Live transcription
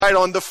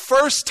right on. The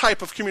first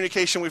type of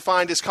communication we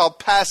find is called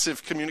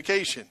passive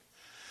communication.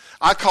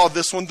 I call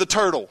this one the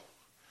turtle.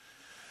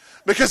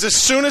 Because as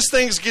soon as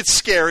things get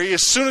scary,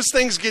 as soon as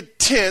things get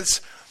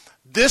tense,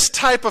 this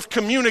type of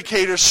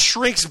communicator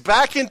shrinks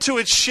back into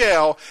its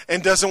shell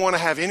and doesn't want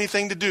to have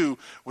anything to do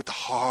with the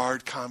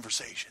hard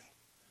conversation.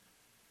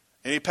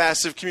 Any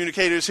passive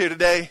communicators here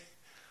today?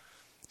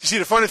 You see,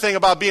 the funny thing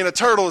about being a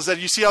turtle is that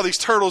you see all these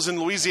turtles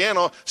in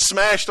Louisiana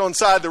smashed on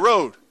side the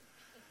road.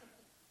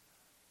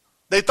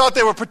 They thought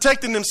they were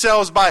protecting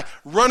themselves by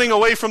running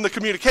away from the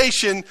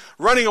communication,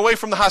 running away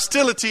from the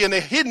hostility, and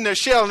they hid in their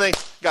shell and they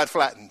got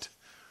flattened.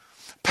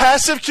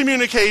 Passive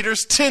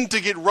communicators tend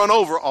to get run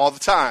over all the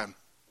time.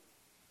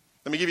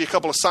 Let me give you a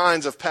couple of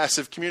signs of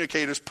passive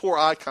communicators. Poor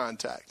eye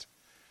contact.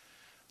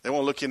 They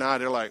won't look you in the eye.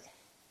 They're like,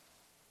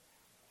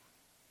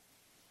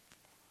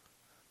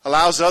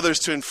 allows others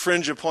to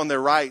infringe upon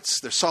their rights.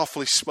 They're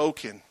softly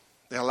spoken.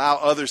 They allow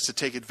others to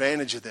take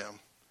advantage of them.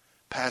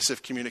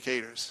 Passive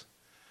communicators.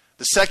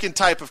 The second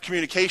type of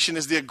communication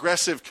is the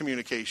aggressive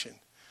communication.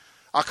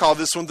 I call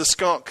this one the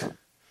skunk.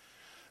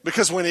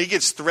 Because when he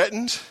gets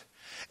threatened,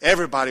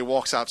 everybody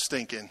walks out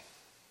stinking.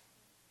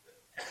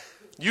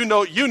 You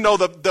know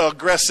the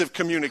aggressive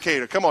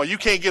communicator. Come on, you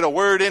can't get a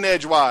word in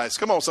edgewise.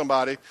 Come on,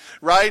 somebody,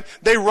 right?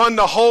 They run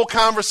the whole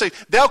conversation.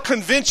 They'll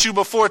convince you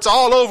before it's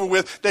all over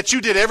with that you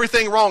did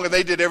everything wrong and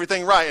they did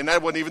everything right, and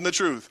that wasn't even the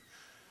truth.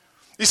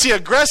 You see,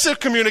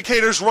 aggressive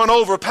communicators run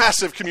over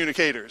passive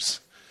communicators,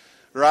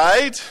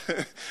 right?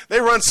 They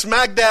run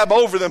smack dab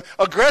over them.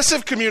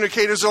 Aggressive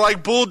communicators are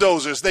like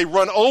bulldozers. They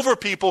run over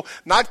people,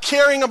 not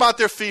caring about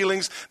their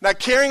feelings, not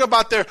caring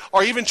about their,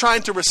 or even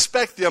trying to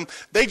respect them.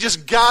 They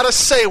just gotta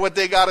say what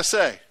they gotta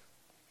say.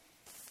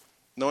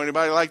 Know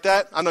anybody like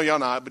that? I know y'all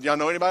not, but y'all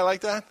know anybody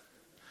like that?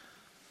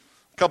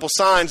 A couple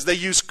signs. They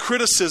use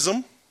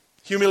criticism,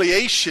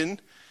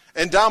 humiliation,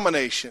 and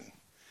domination.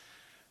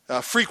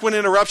 Frequent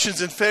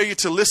interruptions and failure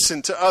to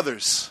listen to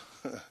others.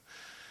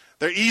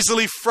 They're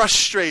easily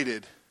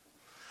frustrated.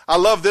 I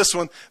love this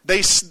one.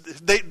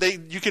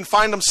 You can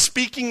find them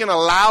speaking in a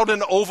loud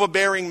and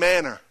overbearing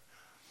manner.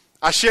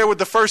 I shared with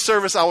the first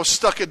service, I was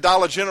stuck at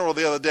Dollar General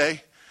the other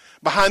day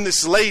behind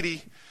this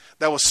lady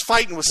that was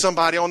fighting with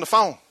somebody on the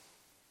phone.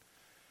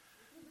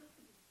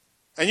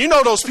 And you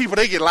know those people,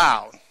 they get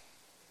loud,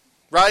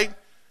 right?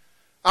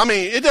 I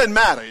mean, it doesn't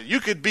matter. You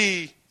could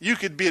be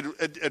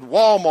at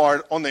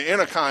Walmart on the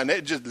intercom,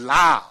 they're just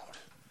loud,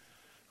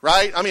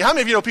 right? I mean, how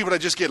many of you know people that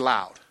just get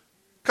loud?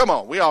 Come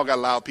on, we all got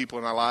loud people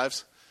in our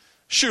lives.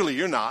 Surely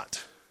you're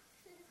not.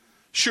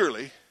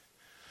 Surely.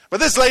 But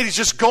this lady's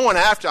just going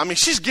after. I mean,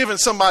 she's giving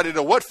somebody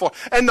the what for.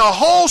 And the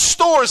whole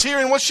store is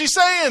hearing what she's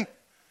saying.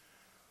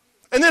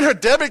 And then her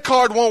debit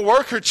card won't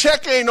work. Her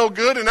check ain't no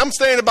good. And I'm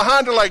standing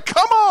behind her like,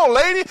 come on,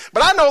 lady.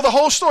 But I know the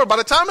whole story. By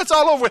the time it's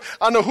all over,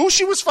 I know who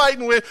she was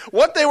fighting with,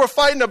 what they were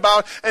fighting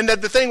about, and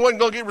that the thing wasn't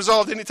going to get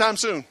resolved anytime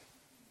soon.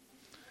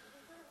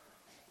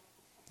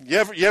 You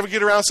ever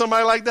get around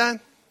somebody like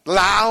that?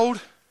 Loud.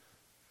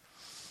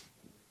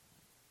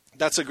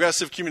 That's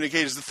aggressive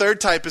communicators. The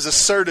third type is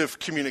assertive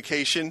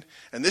communication.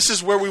 And this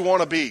is where we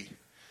want to be.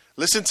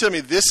 Listen to me.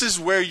 This is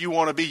where you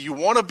want to be. You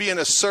want to be an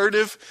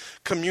assertive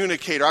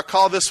communicator. I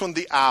call this one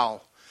the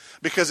owl.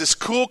 Because it's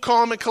cool,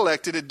 calm, and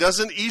collected. It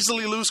doesn't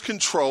easily lose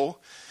control.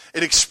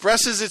 It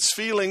expresses its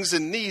feelings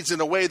and needs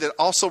in a way that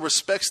also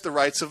respects the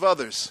rights of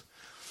others.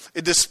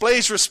 It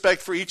displays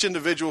respect for each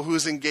individual who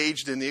is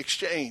engaged in the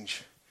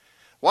exchange.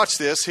 Watch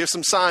this. Here's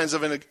some signs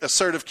of an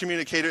assertive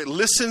communicator. It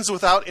listens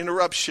without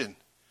interruption.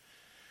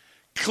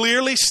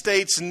 Clearly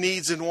states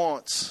needs and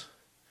wants,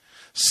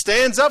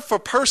 stands up for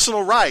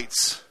personal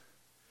rights,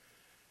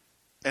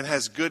 and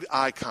has good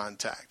eye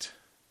contact.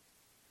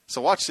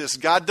 So watch this.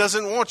 God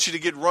doesn't want you to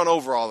get run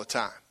over all the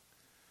time.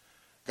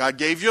 God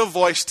gave you a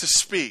voice to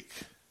speak,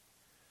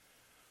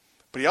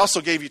 but he also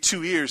gave you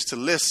 2 ears to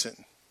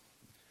listen.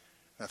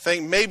 I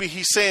think maybe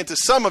he's saying to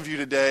some of you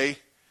today,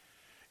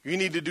 you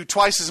need to do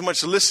twice as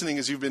much listening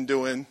as you've been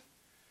doing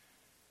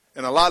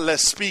and a lot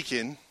less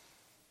speaking.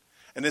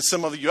 And then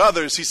some of you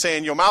others, he's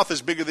saying your mouth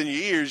is bigger than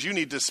your ears. You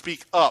need to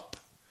speak up.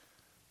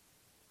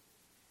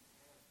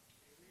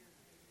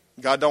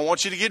 God don't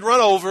want you to get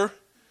run over,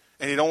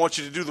 and he don't want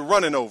you to do the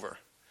running over.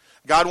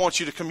 God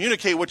wants you to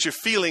communicate what you're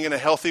feeling in a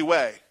healthy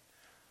way.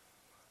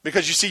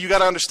 Because you see, you got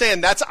to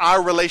understand, that's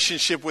our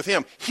relationship with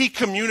him. He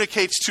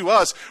communicates to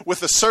us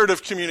with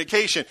assertive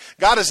communication.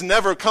 God has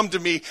never come to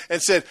me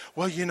and said,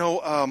 well,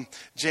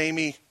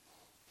 Jamie,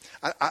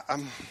 I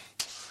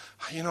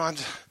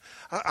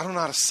don't know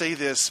how to say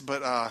this,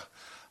 but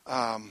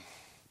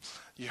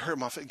you hurt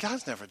my feelings.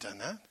 God's never done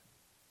that.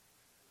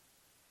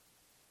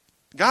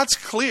 God's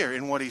clear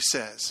in what he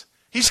says.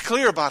 He's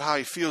clear about how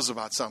he feels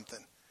about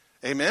something.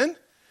 Amen?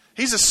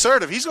 He's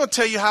assertive. He's going to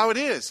tell you how it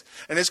is.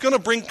 And it's going to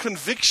bring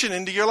conviction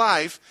into your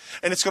life,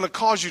 and it's going to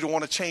cause you to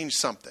want to change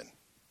something.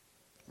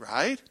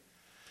 Right?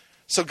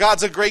 So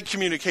God's a great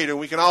communicator.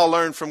 We can all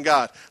learn from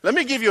God. Let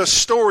me give you a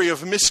story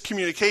of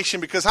miscommunication,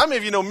 because how many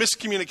of you know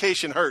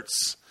miscommunication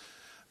hurts?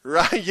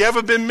 Right? You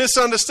ever been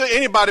misunderstood?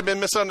 Anybody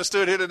been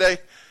misunderstood here today?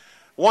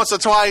 Once or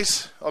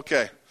twice?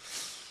 Okay.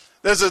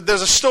 There's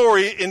a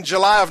story in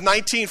July of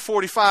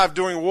 1945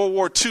 during World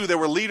War II. There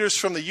were leaders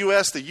from the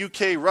U.S., the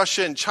U.K.,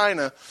 Russia, and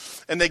China,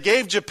 and they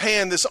gave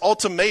Japan this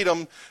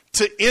ultimatum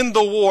to end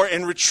the war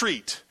and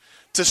retreat,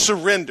 to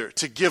surrender,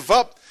 to give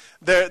up,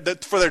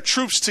 for their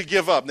troops to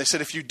give up. And they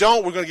said, if you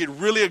don't, we're going to get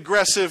really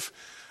aggressive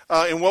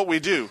in what we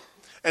do.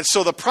 And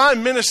so the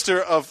prime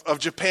minister of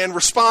Japan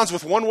responds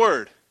with one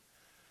word,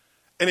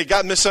 and it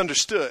got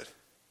misunderstood.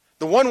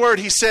 The one word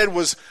he said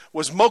was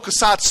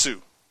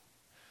mokusatsu,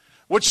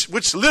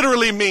 which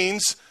literally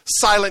means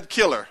silent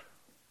killer.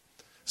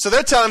 So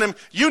they're telling him,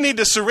 you need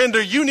to surrender,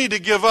 you need to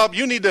give up,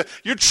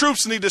 your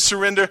troops need to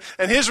surrender.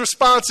 And his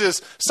response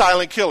is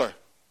silent killer.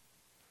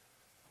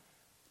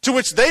 To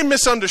which they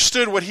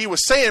misunderstood what he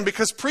was saying,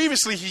 because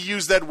previously he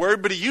used that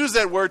word, but he used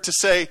that word to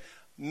say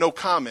no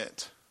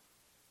comment.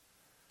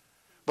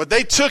 But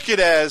they took it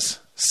as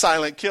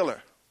silent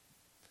killer.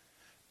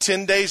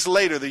 10 days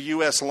later, the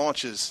U.S.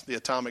 launches the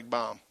atomic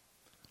bomb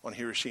on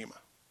Hiroshima.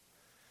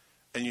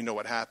 And you know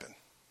what happened.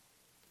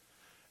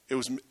 It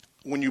was,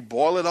 when you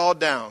boil it all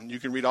down, you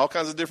can read all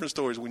kinds of different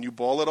stories. When you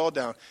boil it all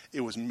down,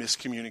 it was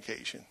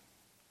miscommunication.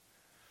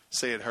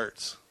 Say it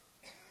hurts.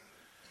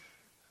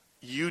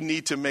 You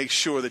need to make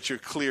sure that you're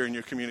clear in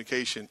your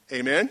communication.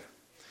 Amen?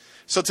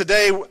 So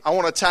today, I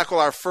want to tackle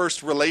our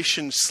first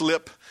relation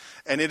slip,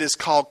 and it is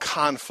called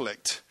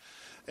conflict.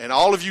 And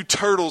all of you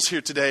turtles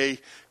here today,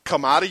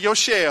 come out of your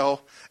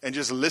shell and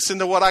just listen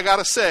to what I got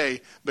to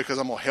say, because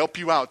I'm going to help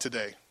you out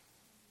today.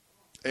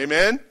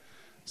 Amen?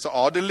 So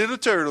all the little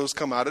turtles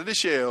come out of the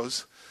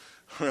shells,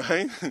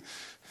 right?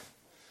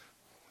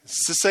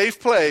 It's a safe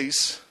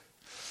place.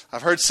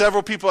 I've heard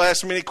several people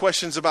ask many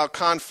questions about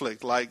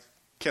conflict, like,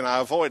 can I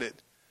avoid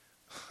it?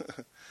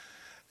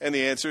 And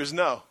the answer is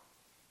no.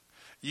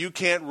 You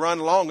can't run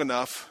long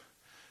enough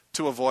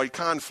to avoid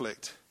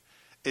conflict.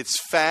 It's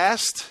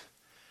fast,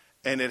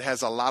 and it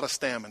has a lot of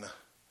stamina.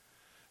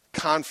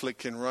 Conflict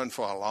can run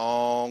for a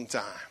long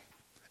time.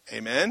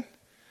 Amen?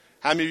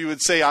 How many of you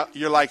would say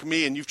you're like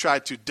me and you've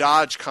tried to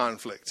dodge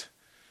conflict?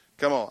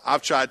 Come on,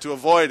 I've tried to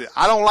avoid it.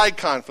 I don't like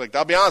conflict.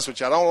 I'll be honest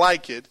with you. I don't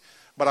like it,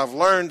 but I've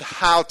learned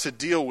how to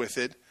deal with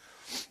it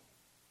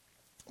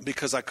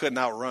because I couldn't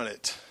outrun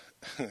it.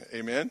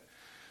 Amen?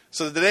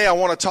 So today I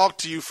want to talk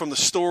to you from the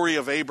story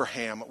of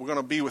Abraham. We're going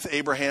to be with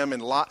Abraham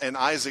and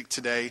Isaac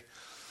today.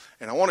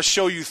 And I want to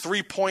show you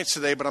 3 points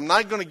today, but I'm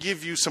not going to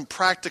give you some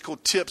practical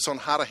tips on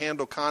how to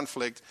handle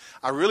conflict.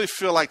 I really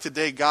feel like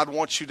today God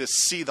wants you to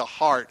see the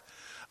heart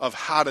of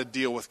how to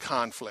deal with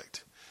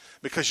conflict,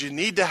 because you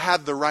need to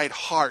have the right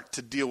heart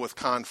to deal with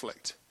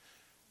conflict.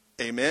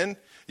 Amen?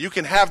 You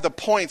can have the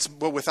points,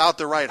 but without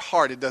the right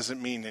heart, it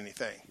doesn't mean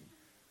anything.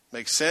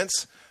 Make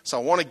sense? So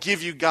I want to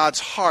give you God's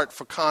heart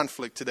for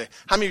conflict today.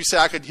 How many of you say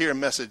I could hear a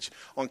message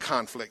on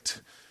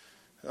conflict?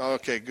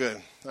 Okay,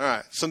 good. All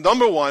right. So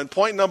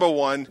point number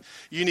one,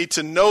 you need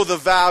to know the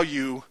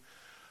value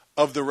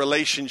of the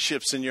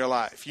relationships in your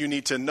life. You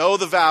need to know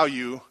the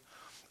value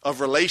of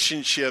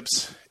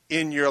relationships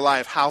in your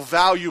life. How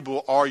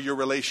valuable are your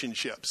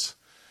relationships?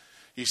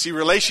 You see,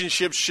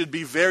 relationships should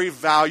be very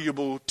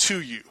valuable to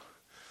you.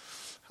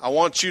 I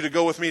want you to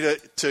go with me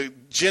to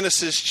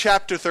Genesis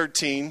chapter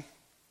 13.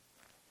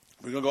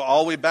 We're going to go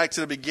all the way back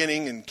to the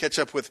beginning and catch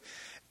up with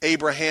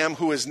Abraham,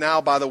 who is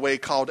now, by the way,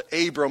 called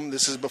Abram.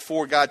 This is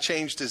before God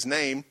changed his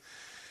name.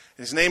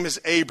 His name is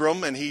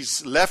Abram, and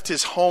he's left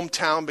his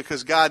hometown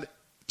because God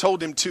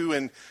told him to,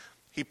 and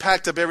he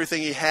packed up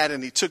everything he had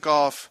and he took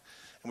off.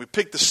 And we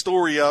pick the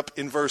story up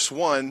in verse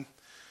 1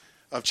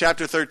 of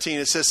chapter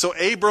 13. It says, so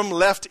Abram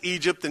left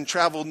Egypt and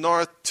traveled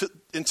north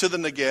into the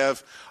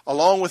Negev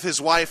along with his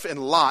wife and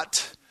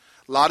Lot.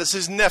 Lot is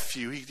his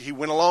nephew. He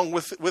went along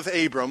with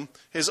Abram,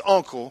 his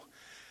uncle,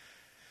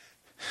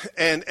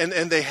 and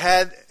they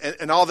had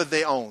and all that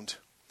they owned.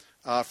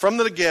 From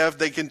the Negev,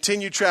 they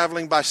continued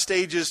traveling by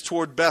stages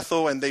toward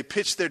Bethel, and they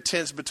pitched their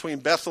tents between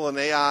Bethel and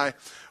Ai,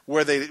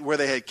 where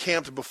they had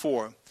camped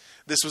before.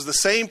 This was the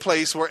same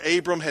place where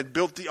Abram had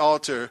built the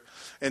altar,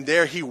 and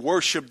there he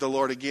worshipped the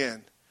Lord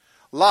again.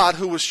 Lot,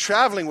 who was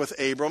traveling with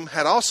Abram,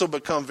 had also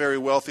become very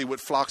wealthy with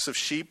flocks of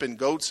sheep and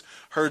goats,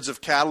 herds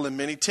of cattle, and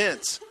many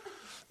tents.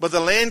 But the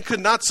land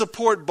could not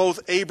support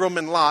both Abram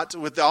and Lot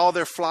with all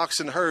their flocks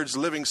and herds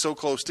living so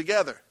close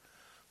together.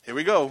 Here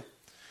we go.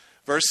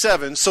 Verse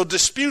 7, so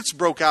disputes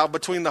broke out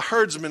between the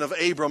herdsmen of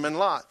Abram and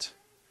Lot.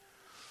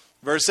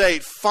 Verse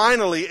 8,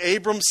 finally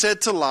Abram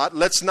said to Lot,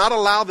 let's not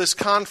allow this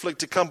conflict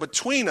to come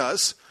between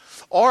us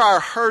or our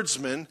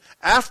herdsmen.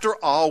 After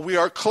all, we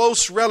are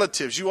close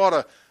relatives. You ought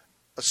to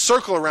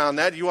circle around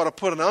that. You ought to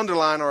put an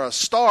underline or a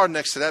star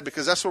next to that,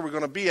 because that's where we're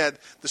going to be at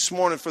this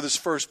morning for this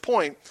first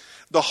point.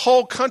 The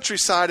whole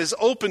countryside is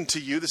open to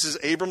you. This is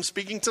Abram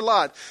speaking to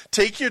Lot.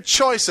 Take your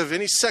choice of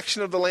any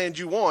section of the land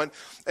you want,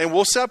 and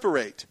we'll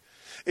separate.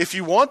 If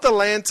you want the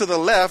land to the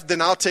left, then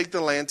I'll take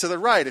the land to the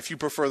right. If you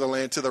prefer the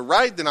land to the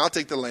right, then I'll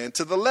take the land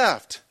to the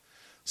left.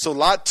 So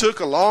Lot took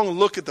a long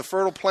look at the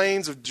fertile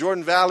plains of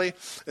Jordan Valley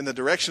in the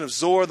direction of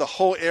Zoar. The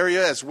whole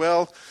area as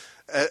well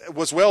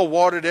was well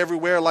watered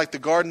everywhere, like the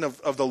garden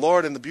of the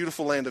Lord in the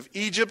beautiful land of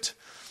Egypt.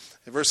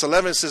 In verse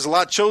 11 it says,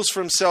 Lot chose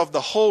for himself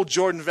the whole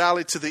Jordan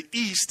Valley to the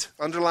east,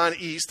 underline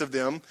east of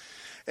them,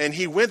 and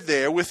he went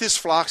there with his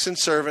flocks and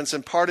servants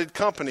and parted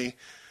company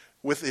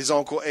with his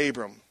uncle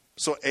Abram.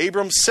 So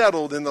Abram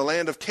settled in the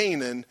land of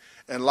Canaan,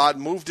 and Lot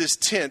moved his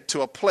tent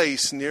to a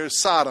place near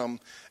Sodom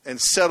and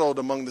settled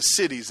among the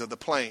cities of the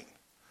plain.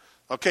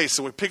 Okay,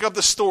 so we pick up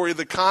the story.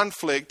 The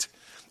conflict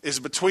is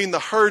between the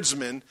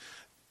herdsmen,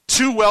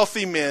 two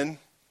wealthy men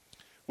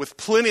with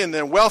plenty, and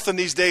their wealth in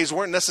these days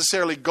weren't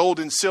necessarily gold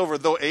and silver.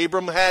 Though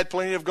Abram had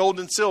plenty of gold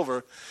and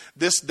silver,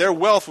 their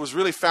wealth was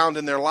really found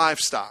in their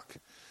livestock.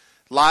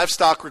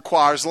 Livestock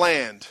requires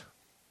land.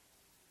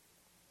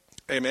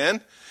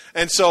 Amen?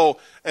 And so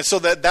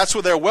that's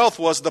where their wealth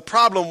was. The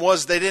problem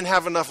was they didn't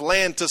have enough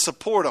land to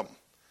support them.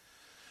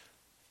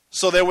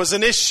 So there was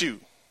an issue.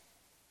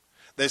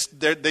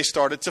 They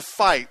started to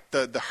fight.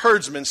 The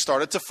herdsmen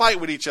started to fight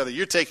with each other.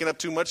 You're taking up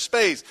too much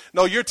space.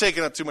 No, you're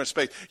taking up too much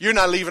space. You're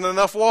not leaving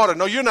enough water.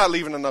 No, you're not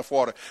leaving enough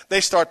water. They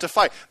start to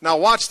fight. Now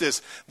watch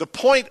this. The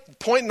point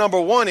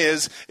number one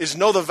is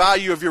know the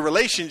value of your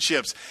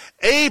relationships.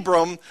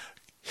 Abram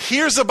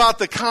hears about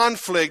the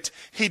conflict.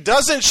 He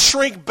doesn't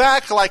shrink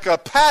back like a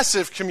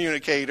passive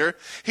communicator.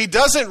 He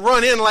doesn't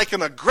run in like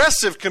an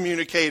aggressive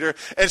communicator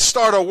and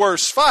start a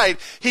worse fight.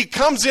 He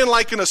comes in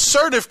like an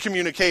assertive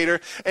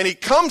communicator, and he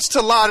comes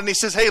to Lot and he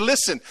says, hey,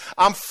 listen,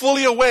 I'm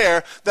fully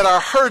aware that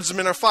our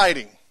herdsmen are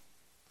fighting.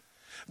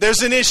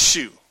 There's an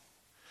issue.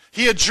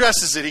 He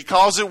addresses it. He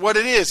calls it what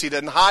it is. He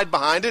doesn't hide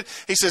behind it.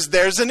 He says,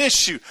 there's an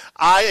issue.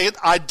 I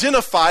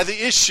identify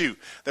the issue,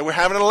 that we're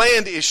having a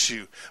land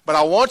issue. But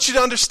I want you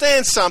to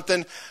understand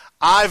something.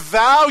 I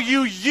value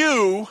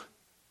you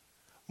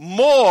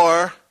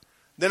more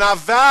than I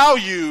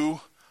value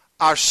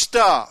our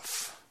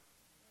stuff.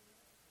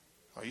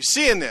 Are you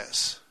seeing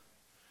this?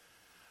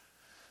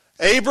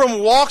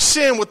 Abram walks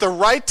in with the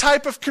right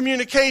type of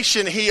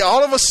communication. He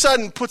all of a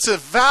sudden puts a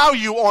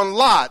value on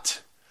Lot.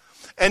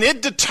 And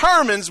it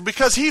determines,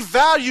 because he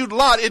valued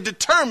Lot, it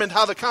determined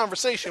how the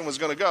conversation was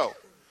going to go.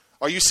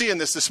 Are you seeing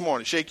this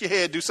morning? Shake your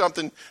head, do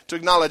something to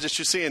acknowledge that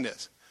you're seeing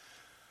this.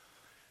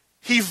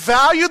 He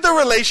valued the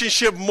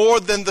relationship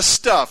more than the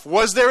stuff.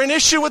 Was there an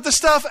issue with the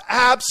stuff?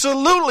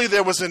 Absolutely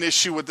there was an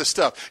issue with the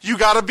stuff. You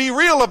got to be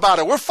real about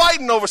it. We're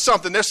fighting over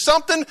something. There's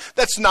something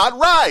that's not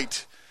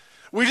right.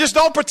 We just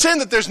don't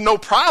pretend that there's no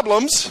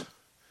problems.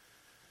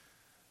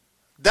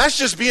 That's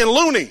just being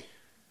loony.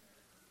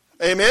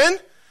 Amen?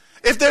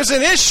 If there's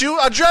an issue,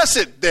 address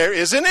it. There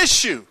is an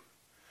issue.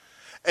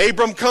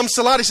 Abram comes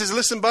to Lot. He says,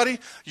 listen, buddy,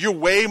 you're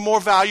way more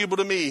valuable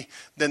to me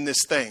than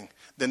this thing,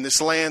 than this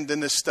land,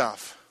 than this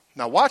stuff.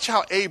 Now watch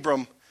how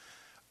Abram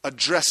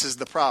addresses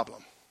the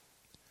problem.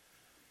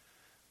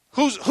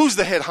 Who's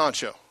the head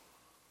honcho?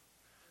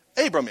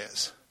 Abram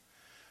is.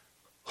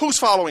 Who's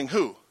following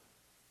who?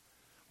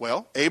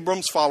 Well,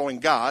 Abram's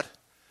following God.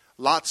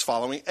 Lot's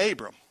following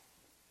Abram.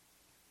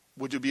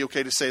 Would you be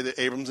okay to say that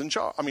Abram's in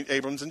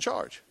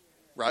charge?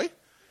 Right?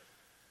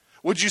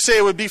 Would you say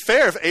it would be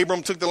fair if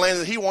Abram took the land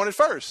that he wanted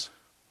first?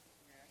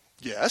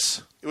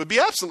 Yes, it would be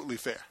absolutely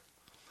fair.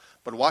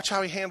 But watch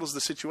how he handles the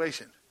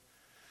situation.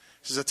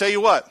 He says, I tell you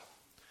what,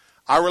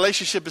 our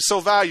relationship is so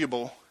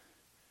valuable,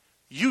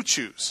 you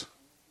choose.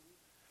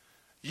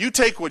 You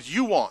take what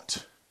you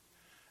want,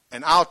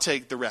 and I'll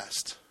take the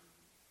rest.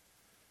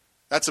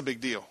 That's a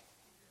big deal.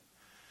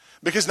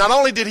 Because not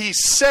only did he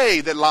say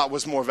that Lot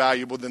was more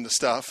valuable than the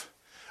stuff,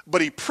 but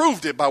he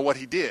proved it by what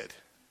he did.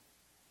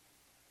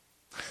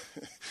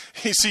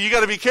 So you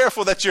got to be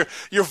careful that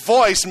your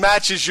voice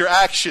matches your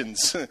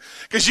actions.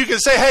 Because you can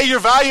say, hey, you're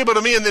valuable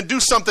to me, and then do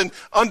something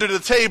under the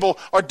table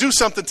or do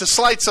something to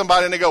slight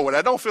somebody, and they go, well,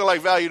 that don't feel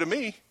like value to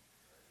me.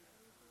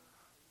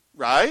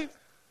 Right?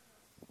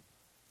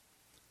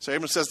 So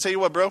Abram says, tell you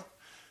what, bro,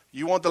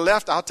 you want the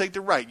left, I'll take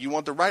the right. You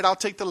want the right, I'll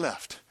take the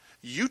left.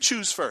 You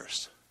choose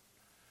first.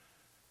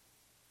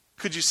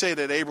 Could you say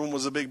that Abram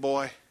was a big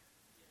boy?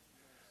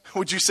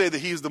 Would you say that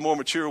he was the more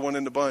mature one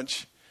in the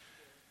bunch?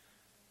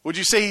 Would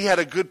you say he had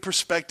a good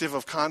perspective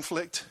of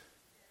conflict?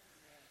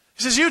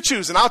 He says, you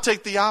choose, and I'll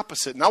take the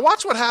opposite. Now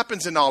watch what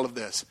happens in all of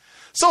this.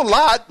 So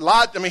Lot,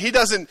 I mean, he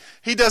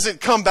doesn't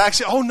come back and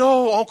say, oh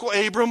no, Uncle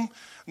Abram,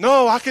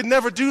 no, I could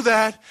never do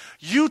that.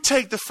 You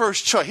take the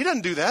first choice. He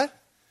doesn't do that.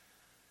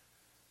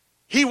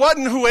 He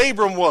wasn't who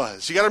Abram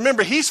was. You got to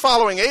remember, he's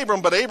following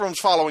Abram, but Abram's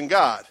following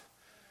God.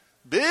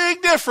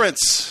 Big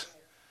difference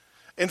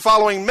in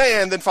following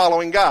man than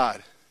following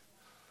God.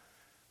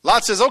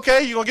 Lot says,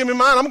 okay, you're going to give me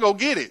mine, I'm going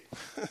to go get it.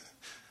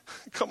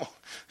 Come on.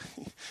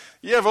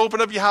 You ever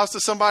open up your house to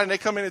somebody and they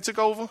come in and took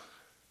over?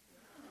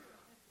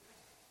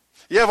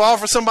 You ever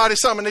offer somebody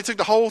something and they took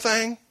the whole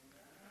thing?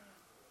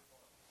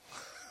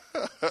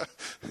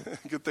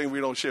 Good thing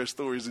we don't share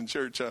stories in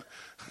church, huh?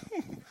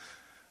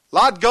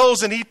 Lot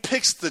goes and he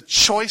picks the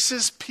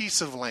choicest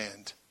piece of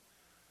land.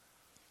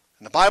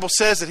 And the Bible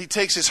says that he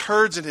takes his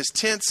herds and his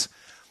tents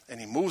and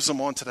he moves them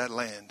onto that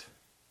land.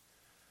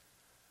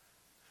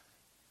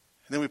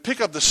 And then we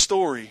pick up the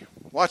story.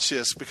 Watch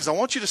this, because I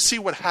want you to see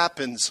what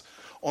happens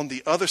on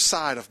the other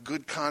side of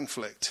good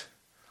conflict.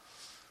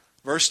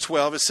 Verse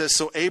 12, it says,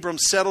 so Abram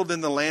settled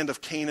in the land of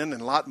Canaan,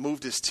 and Lot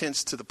moved his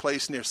tents to the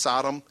place near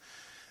Sodom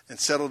and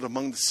settled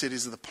among the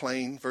cities of the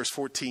plain. Verse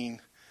 14,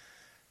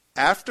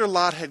 after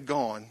Lot had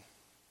gone,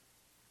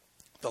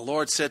 the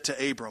Lord said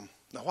to Abram,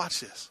 now watch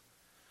this,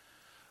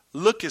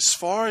 look as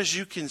far as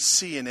you can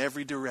see in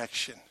every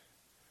direction,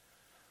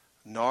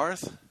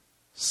 north,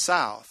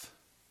 south,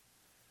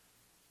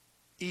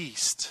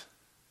 east,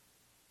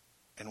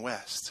 and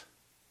west.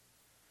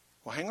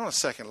 Well, hang on a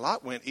second.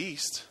 Lot went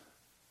east.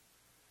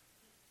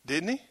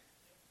 Didn't he?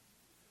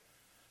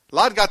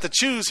 Lot got to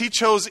choose. He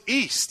chose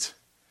east.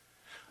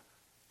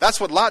 That's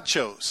what Lot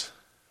chose.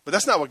 But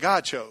that's not what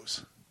God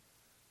chose.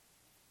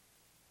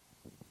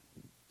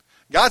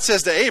 God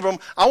says to Abram,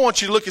 I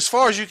want you to look as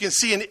far as you can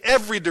see in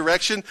every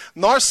direction,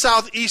 north,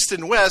 south, east,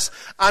 and west.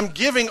 I'm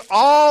giving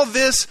all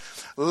this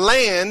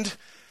land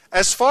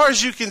as far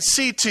as you can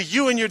see to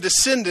you and your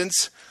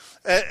descendants,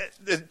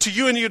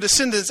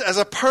 as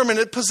a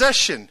permanent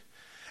possession.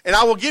 And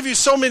I will give you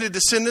so many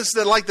descendants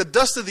that like the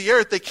dust of the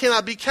earth, they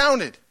cannot be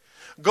counted.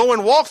 Go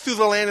and walk through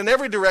the land in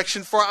every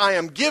direction, for I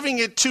am giving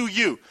it to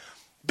you.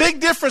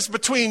 Big difference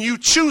between you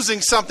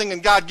choosing something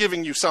and God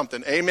giving you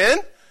something. Amen?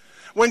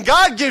 When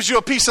God gives you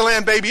a piece of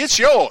land, baby, it's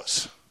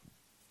yours.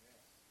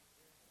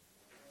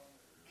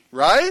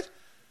 Right?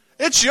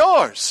 It's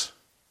yours.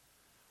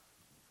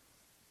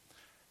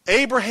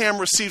 Abraham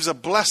receives a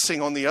blessing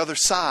on the other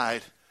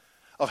side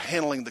of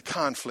handling the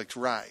conflict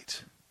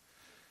right.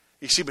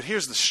 You see, but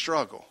here's the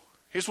struggle.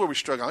 Here's where we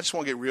struggle. I just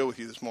want to get real with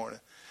you this morning.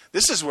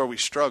 This is where we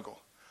struggle.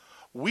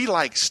 We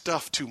like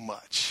stuff too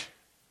much.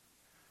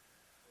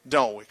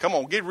 Don't we? Come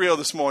on, get real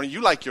this morning.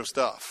 You like your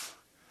stuff.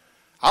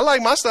 I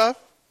like my stuff.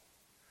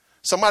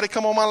 Somebody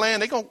come on my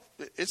land,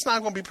 it's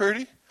not going to be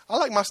pretty. I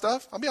like my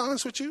stuff. I'll be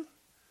honest with you.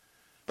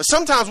 But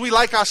sometimes we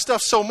like our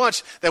stuff so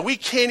much that we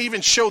can't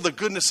even show the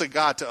goodness of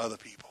God to other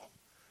people.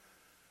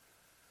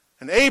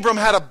 And Abram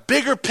had a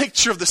bigger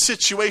picture of the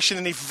situation,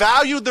 and he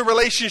valued the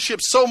relationship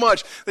so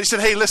much that he said,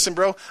 hey, listen,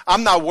 bro,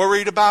 I'm not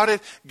worried about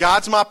it.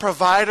 God's my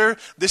provider.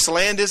 This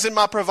land isn't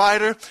my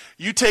provider.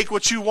 You take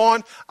what you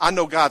want. I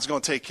know God's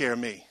going to take care of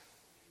me.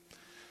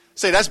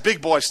 Say, that's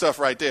big boy stuff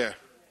right there.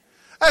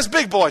 That's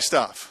big boy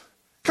stuff.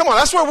 Come on,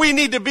 that's where we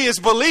need to be as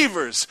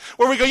believers.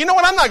 Where we go, you know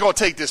what, I'm not going to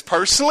take this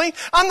personally.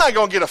 I'm not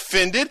going to get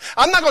offended.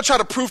 I'm not going to try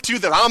to prove to you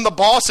that I'm the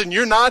boss and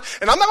you're not.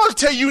 And I'm not going to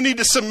tell you need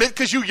to submit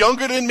because you're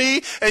younger than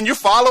me and you're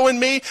following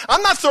me.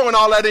 I'm not throwing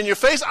all that in your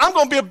face. I'm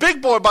going to be a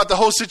big boy about the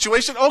whole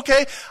situation.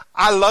 Okay,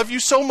 I love you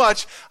so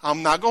much.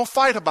 I'm not going to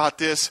fight about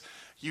this.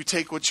 You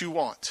take what you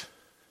want.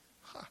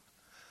 A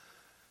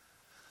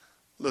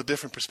little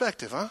different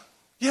perspective, huh?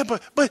 Yeah,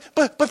 but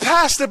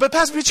Pastor, but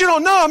you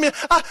don't know. I mean,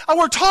 I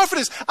worked hard for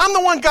this. I'm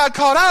the one God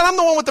called out. I'm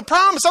the one with the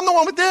promise. I'm the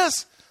one with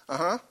this.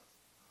 Uh-huh.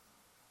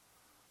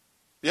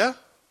 Yeah?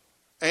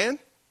 And?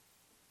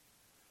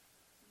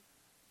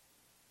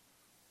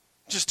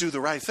 Just do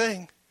the right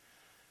thing,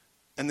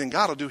 and then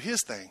God will do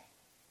his thing.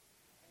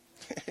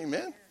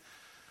 Amen?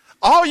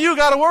 All you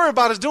got to worry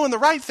about is doing the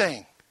right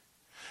thing.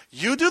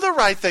 You do the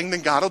right thing,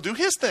 then God will do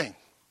his thing.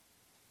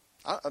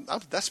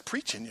 That's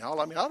preaching,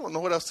 y'all. I mean, I don't know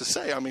what else to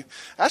say. I mean,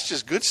 that's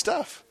just good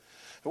stuff.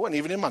 It wasn't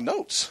even in my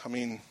notes. I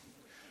mean,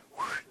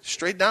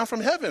 straight down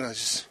from heaven. I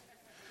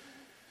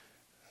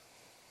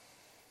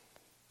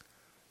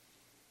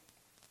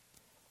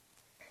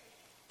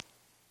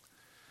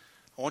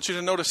want you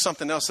to notice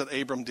something else that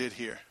Abram did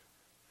here.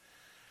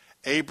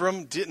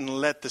 Abram didn't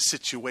let the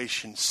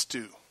situation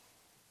stew.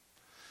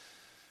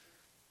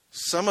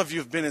 Some of you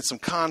have been in some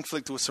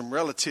conflict with some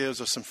relatives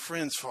or some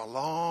friends for a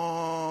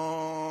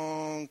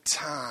long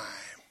time.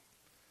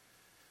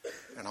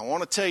 And I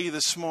want to tell you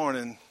this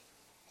morning,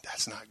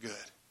 that's not good.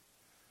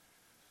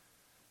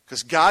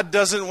 Because God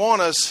doesn't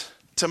want us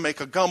to make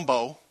a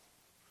gumbo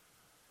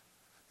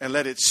and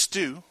let it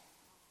stew.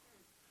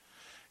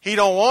 He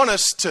don't want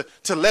us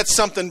to let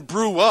something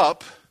brew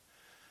up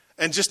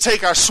and just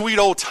take our sweet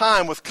old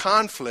time with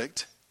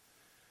conflict.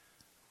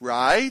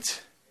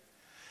 Right?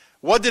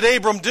 What did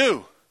Abram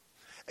do?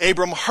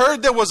 Abram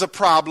heard there was a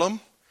problem,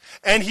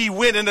 and he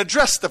went and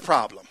addressed the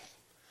problem.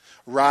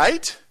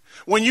 Right?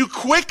 When you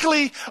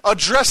quickly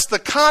address the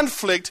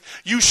conflict,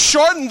 you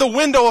shorten the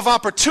window of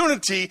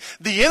opportunity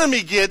the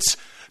enemy gets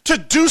to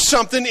do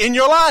something in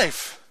your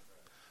life.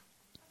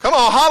 Come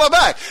on, holler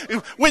back.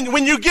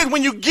 When you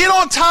get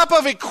on top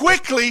of it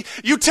quickly,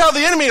 you tell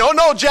the enemy, oh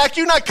no, Jack,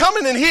 you're not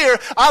coming in here.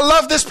 I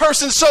love this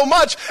person so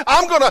much.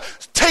 I'm going to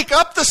take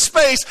up the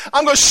space.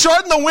 I'm going to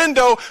shorten the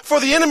window for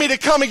the enemy to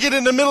come and get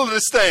in the middle of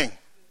this thing.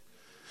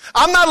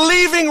 I'm not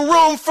leaving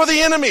room for the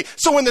enemy.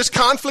 So when there's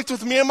conflict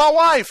with me and my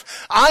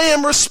wife, I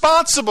am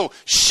responsible.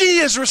 She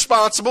is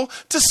responsible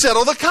to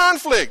settle the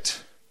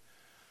conflict.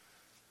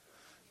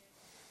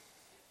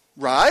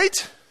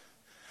 Right?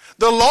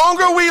 The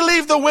longer we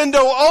leave the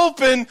window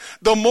open,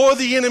 the more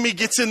the enemy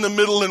gets in the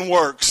middle and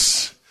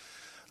works.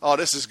 Oh,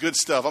 this is good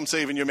stuff. I'm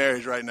saving your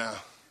marriage right now.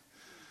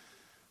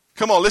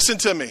 Come on, listen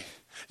to me.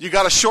 You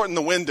got to shorten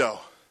the window.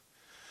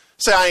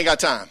 Say, I ain't got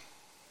time.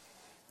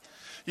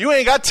 You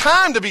ain't got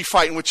time to be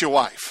fighting with your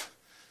wife.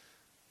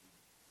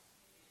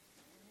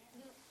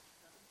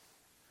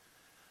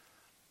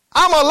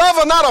 I'm a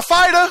lover, not a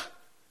fighter.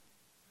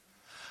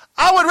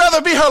 I would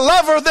rather be her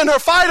lover than her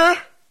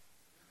fighter.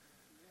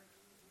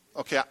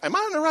 Okay, am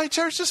I in the right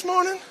church this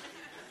morning?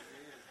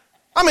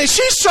 I mean,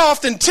 she's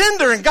soft and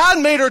tender, and God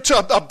made her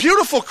to a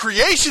beautiful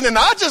creation, and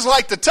I just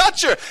like to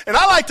touch her, and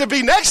I like to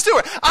be next to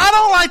her. I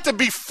don't like to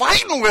be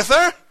fighting with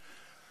her.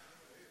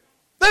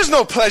 There's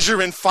no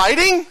pleasure in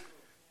fighting.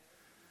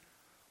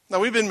 Now,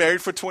 we've been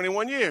married for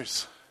 21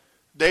 years.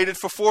 Dated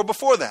for 4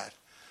 before that.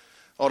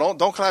 Oh,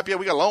 don't clap yet.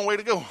 We got a long way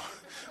to go.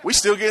 We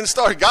still getting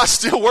started. God's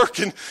still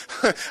working.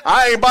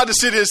 I ain't about to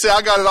sit here and say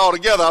I got it all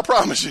together, I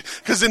promise you.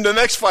 Because then the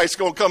next fight's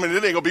going to come and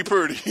it ain't going to be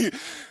pretty.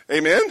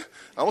 Amen?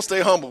 I'm going to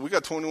stay humble. We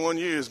got 21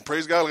 years. And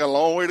praise God, we got a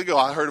long way to go.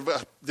 I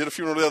did a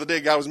funeral the other day.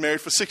 A guy was married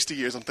for 60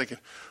 years. I'm thinking,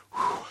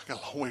 I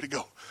got a long way to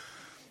go.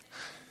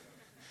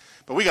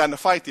 But we got in a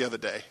fight the other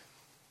day.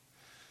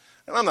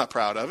 And I'm not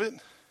proud of it.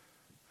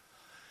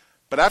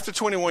 But after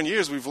 21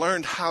 years, we've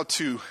learned how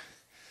to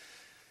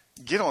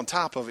get on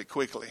top of it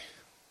quickly.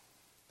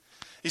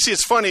 You see,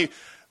 it's funny,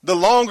 the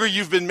longer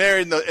you've been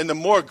married and the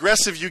more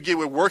aggressive you get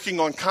with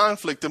working on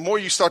conflict, the more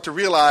you start to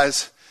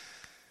realize,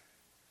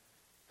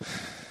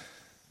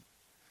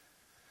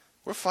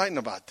 we're fighting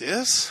about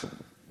this.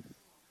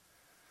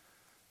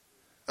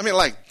 I mean,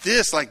 like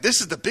this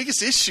is the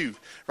biggest issue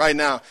right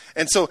now.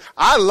 And so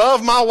I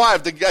love my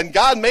wife, and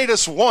God made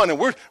us one, and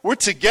we're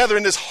together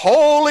in this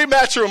holy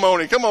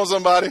matrimony. Come on,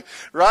 somebody,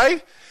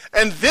 right?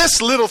 And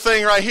this little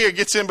thing right here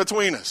gets in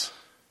between us.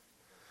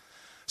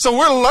 So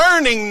we're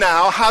learning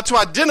now how to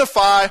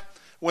identify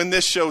when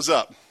this shows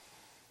up.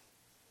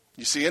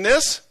 You seeing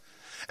this?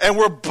 And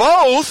we're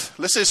both,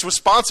 let's say it's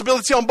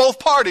responsibility on both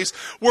parties,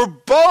 we're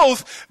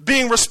both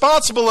being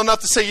responsible enough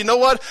to say, you know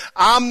what?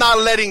 I'm not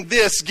letting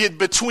this get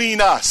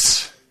between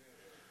us.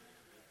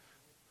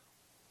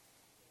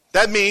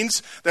 That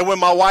means that when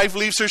my wife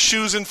leaves her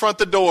shoes in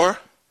front of the door,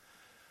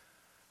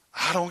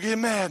 I don't get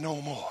mad no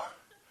more.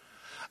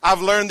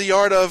 I've learned the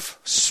art of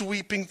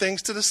sweeping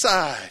things to the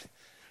side.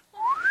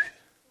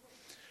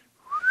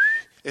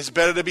 It's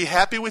better to be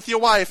happy with your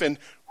wife than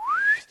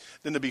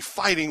to be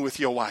fighting with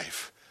your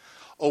wife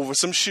over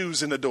some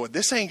shoes in the door.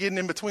 This ain't getting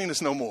in between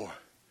us no more.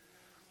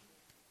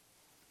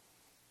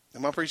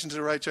 Am I preaching to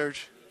the right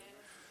church?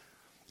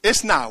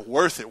 It's not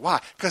worth it. Why?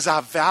 Because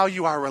I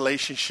value our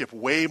relationship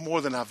way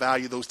more than I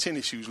value those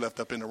tennis shoes left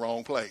up in the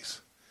wrong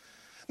place.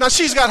 Now,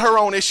 she's got her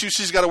own issues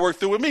she's got to work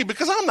through with me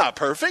because I'm not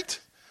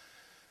perfect.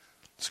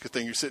 It's a good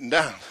thing you're sitting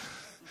down.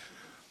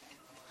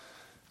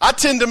 I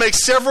tend to make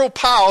several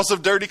piles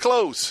of dirty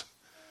clothes.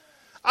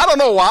 I don't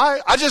know why.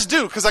 I just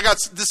do because I got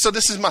this. So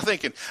this is my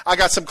thinking. I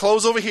got some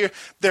clothes over here.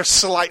 They're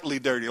slightly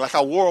dirty. Like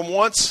I wore them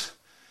once,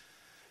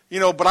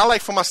 but I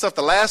like for my stuff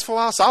to last for a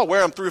while, so I'll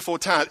wear them 3 or 4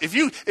 times. If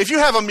you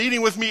have a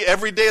meeting with me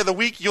every day of the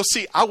week, you'll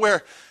see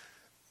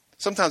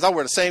sometimes I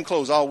wear the same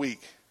clothes all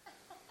week.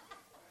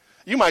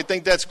 You might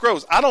think that's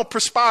gross. I don't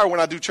perspire when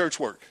I do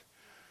church work.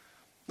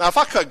 Now, if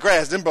I cut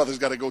grass, them brothers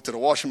got to go to the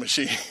washing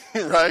machine,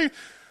 right?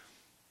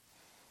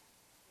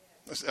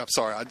 I'm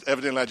sorry.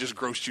 Evidently, I just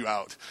grossed you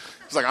out.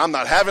 It's like, I'm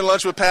not having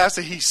lunch with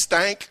pastor. He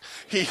stank.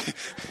 Hey,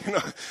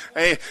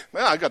 man,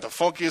 I got the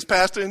funkiest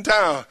pastor in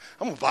town.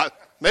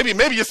 Maybe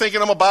you're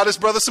thinking I'm going to buy this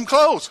brother some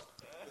clothes.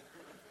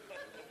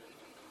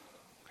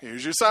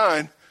 Here's your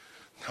sign.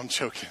 I'm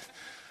joking.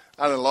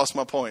 I done lost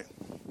my point.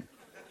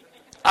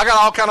 I got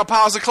all kind of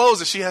piles of clothes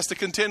that she has to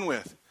contend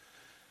with.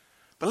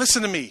 But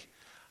listen to me.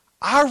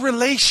 Our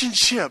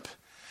relationship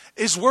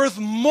is worth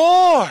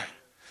more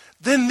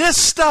than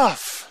this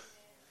stuff.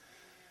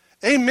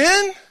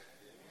 Amen?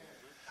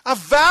 I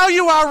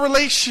value our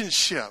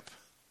relationship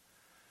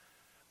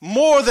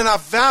more than I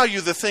value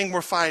the thing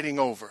we're fighting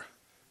over.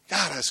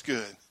 God, that's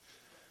good.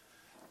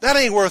 That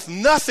ain't worth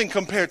nothing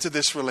compared to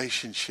this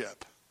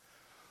relationship.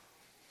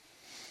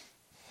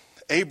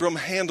 Abram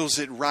handles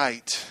it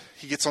right.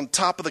 He gets on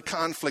top of the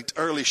conflict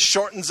early,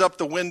 shortens up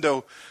the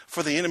window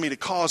for the enemy to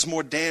cause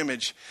more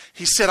damage.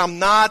 He said, I'm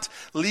not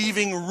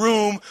leaving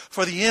room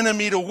for the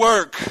enemy to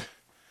work.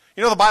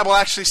 You know, the Bible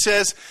actually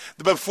says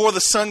that before the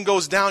sun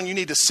goes down, you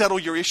need to settle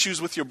your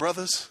issues with your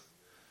brothers.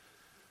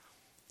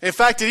 In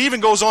fact, it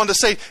even goes on to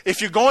say, if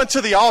you're going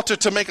to the altar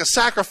to make a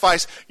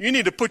sacrifice, you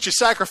need to put your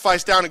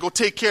sacrifice down and go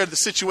take care of the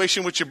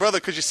situation with your brother,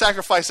 because your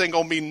sacrifice ain't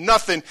going to mean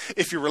nothing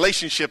if your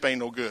relationship ain't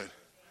no good.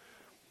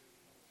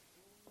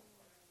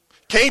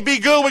 Can't be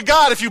good with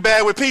God if you're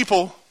bad with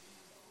people.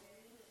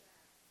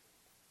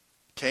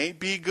 Can't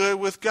be good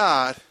with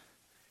God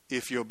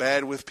if you're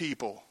bad with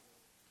people.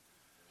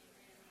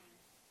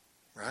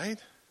 Right?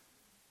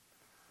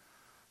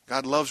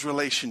 God loves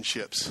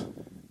relationships.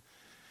 And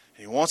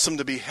He wants them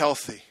to be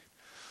healthy.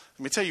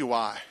 Let me tell you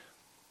why.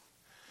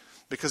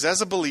 Because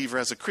as a believer,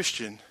 as a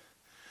Christian,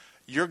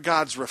 you're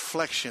God's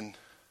reflection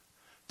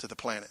to the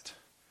planet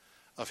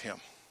of Him.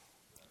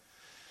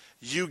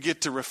 You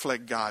get to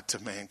reflect God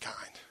to mankind.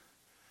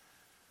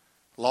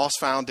 Lost,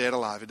 found, dead,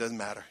 alive, it doesn't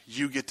matter.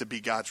 You get to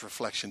be God's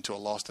reflection to a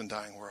lost and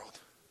dying world.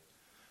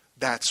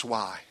 That's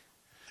why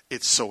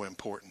it's so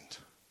important.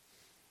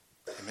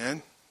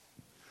 Amen?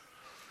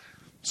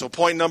 So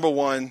point number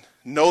 1,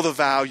 know the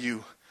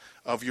value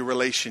of your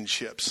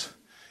relationships.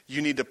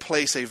 You need to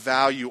place a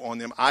value on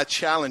them. I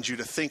challenge you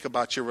to think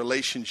about your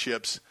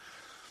relationships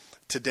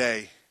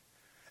today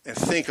and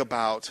think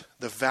about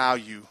the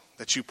value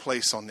that you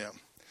place on them.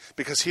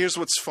 Because here's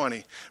what's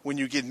funny. When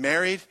you get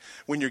married,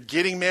 when you're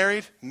getting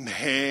married,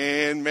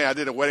 man, I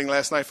did a wedding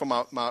last night for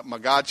my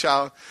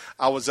godchild.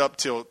 I was up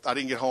till, I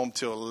didn't get home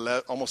till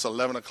almost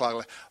 11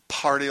 o'clock.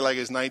 Party like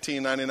it's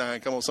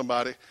 1999. Come on,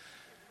 somebody.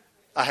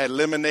 I had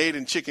lemonade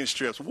and chicken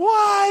strips.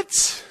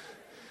 What?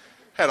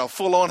 Had a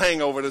full-on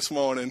hangover this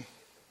morning.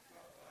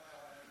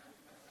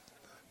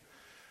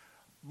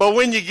 But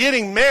when you're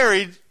getting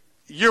married,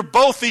 you're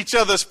both each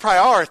other's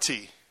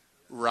priority,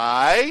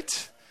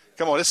 right?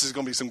 Come on, this is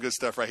going to be some good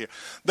stuff right here.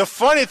 The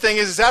funny thing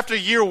is after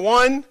year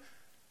 1,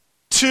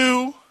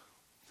 2,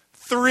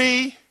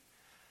 3,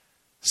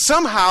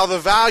 somehow the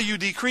value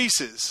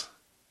decreases.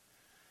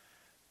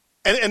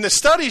 And the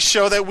studies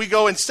show that we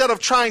go, instead of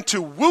trying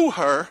to woo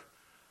her,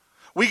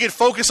 we get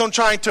focused on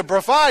trying to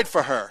provide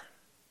for her.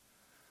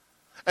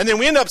 And then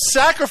we end up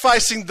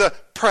sacrificing the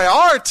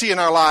priority in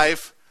our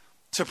life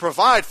to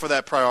provide for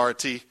that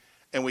priority,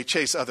 and we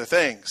chase other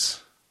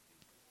things.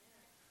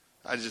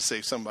 I just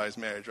saved somebody's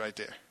marriage right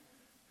there.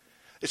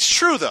 It's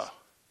true, though.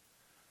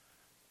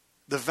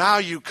 The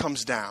value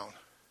comes down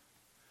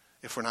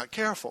if we're not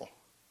careful.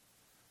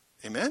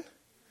 Amen?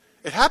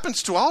 It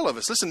happens to all of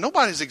us. Listen,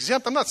 nobody's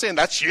exempt. I'm not saying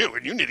that's you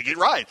and you need to get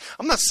right.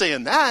 I'm not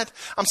saying that.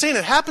 I'm saying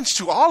it happens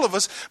to all of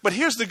us. But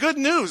here's the good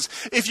news.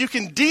 If you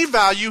can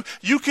devalue,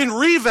 you can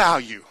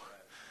revalue.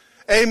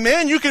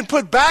 Amen? You can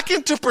put back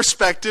into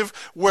perspective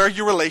where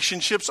your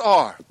relationships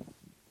are.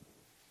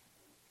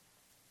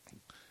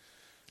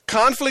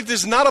 Conflict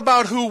is not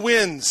about who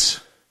wins.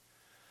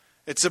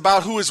 It's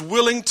about who is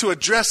willing to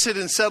address it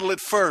and settle it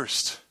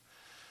first.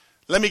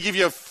 Let me give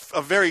you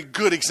a very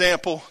good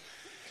example.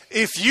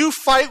 If you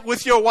fight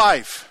with your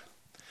wife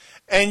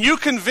and you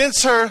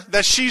convince her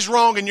that she's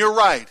wrong and you're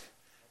right,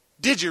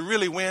 did you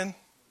really win?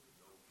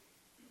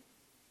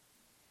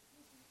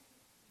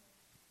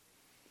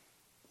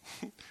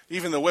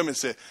 Even the women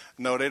said,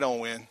 no, they don't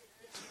win.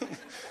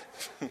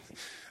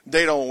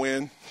 They don't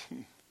win.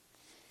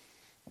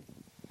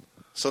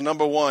 So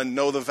number 1,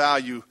 know the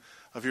value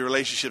of your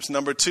relationships.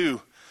 Number 2,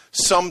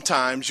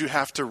 sometimes you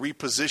have to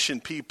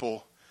reposition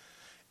people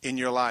in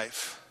your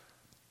life.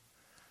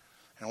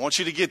 And I want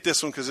you to get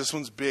this one because this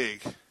one's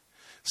big.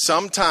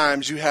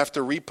 Sometimes you have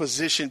to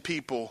reposition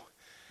people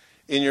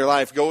in your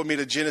life. Go with me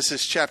to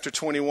Genesis chapter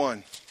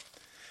 21.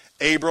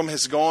 Abram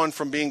has gone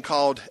from being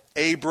called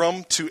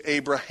Abram to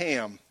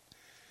Abraham.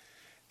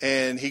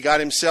 And he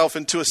got himself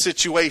into a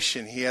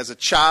situation. He has a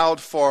child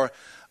for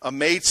a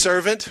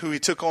maidservant who he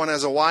took on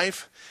as a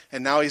wife.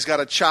 And now he's got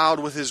a child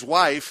with his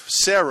wife,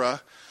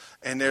 Sarah,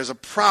 and there's a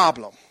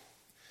problem.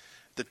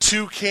 The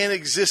two can't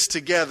exist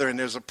together, and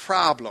there's a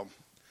problem.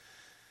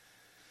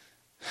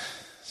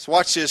 So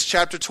watch this,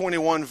 chapter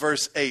 21,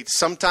 verse 8.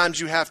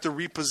 Sometimes you have to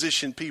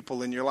reposition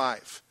people in your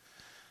life.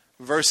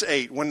 Verse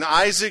 8, when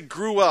Isaac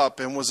grew up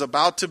and was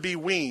about to be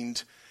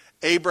weaned,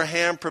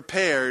 Abraham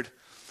prepared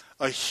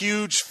a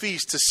huge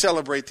feast to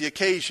celebrate the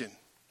occasion.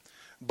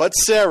 But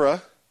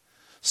Sarah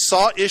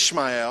saw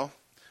Ishmael,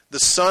 the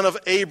son of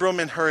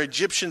Abram, and her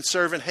Egyptian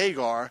servant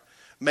Hagar,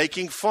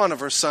 making fun of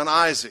her son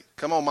Isaac.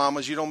 Come on,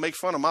 mamas, you don't make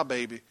fun of my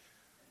baby.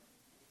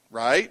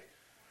 Right?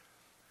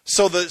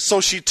 So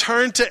she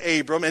turned to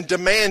Abram and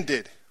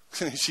demanded.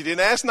 She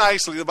didn't ask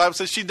nicely. The Bible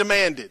says she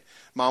demanded.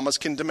 Mamas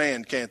can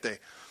demand, can't they?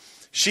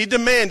 She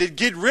demanded,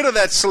 get rid of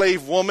that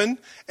slave woman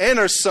and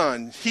her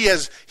son. He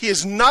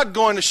is not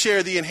going to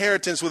share the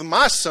inheritance with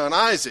my son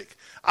Isaac.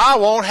 I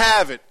won't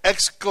have it!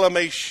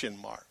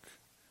 Exclamation mark.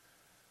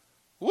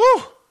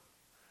 Woo!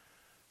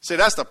 See,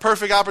 that's the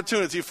perfect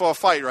opportunity for a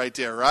fight right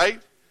there,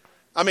 right?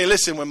 I mean,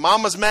 listen, when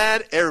mama's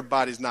mad,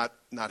 everybody's not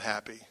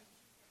happy.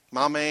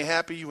 Mama ain't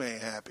happy, you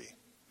ain't happy.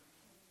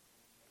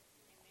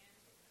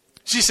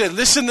 She said,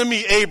 listen to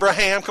me,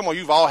 Abraham. Come on,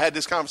 you've all had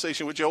this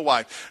conversation with your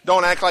wife.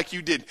 Don't act like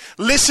you didn't.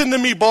 Listen to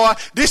me, boy.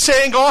 This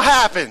ain't going to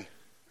happen.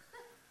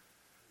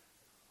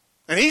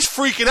 And he's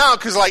freaking out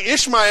because like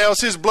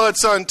Ishmael's his blood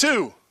son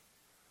too.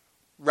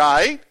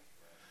 Right?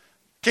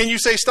 Can you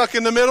say stuck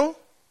in the middle?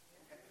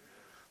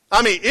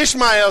 I mean,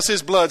 Ishmael's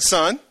his blood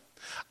son.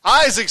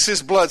 Isaac's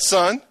his blood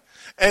son.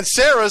 And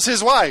Sarah's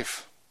his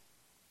wife.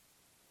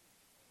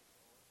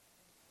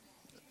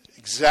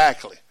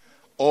 Exactly.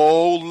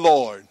 Oh,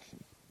 Lord.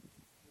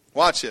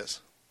 Watch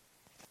this.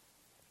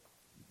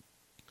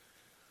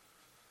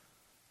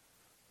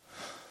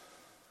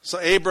 So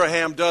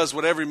Abraham does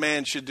what every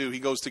man should do. He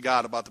goes to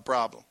God about the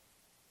problem.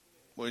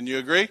 Wouldn't you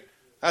agree?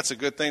 That's a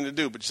good thing to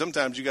do. But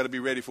sometimes you got to be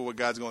ready for what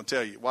God's going to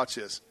tell you. Watch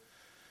this.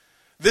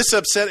 This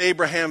upset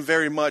Abraham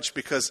very much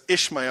because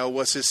Ishmael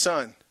was his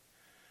son.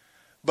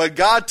 But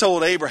God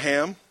told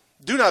Abraham,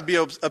 do not be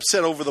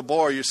upset over the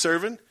boy, your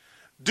servant.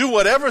 Do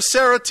whatever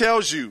Sarah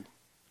tells you.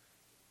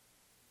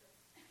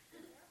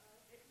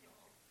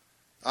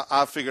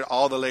 I figured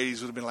all the ladies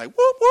would have been like,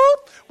 whoop,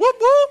 whoop, whoop,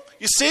 whoop.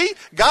 You see,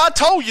 God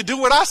told you, do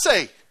what I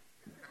say.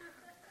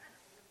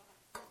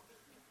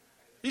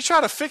 You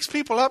try to fix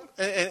people up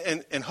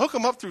and hook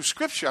them up through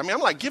Scripture. I mean, I'm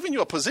like giving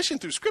you a position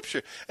through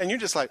Scripture, and you're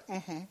just like,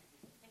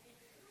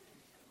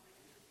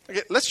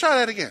 Okay, let's try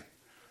that again.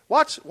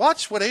 Watch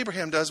what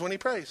Abraham does when he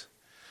prays.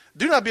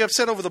 Do not be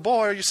upset over the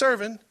boy you're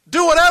serving.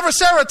 Do whatever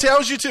Sarah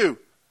tells you to.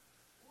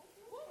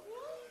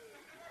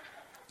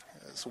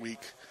 That's weak.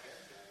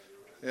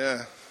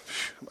 Yeah,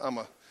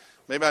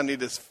 maybe I need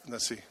this.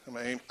 Let's see.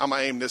 I'm gonna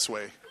aim this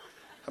way.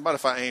 How about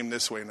if I aim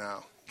this way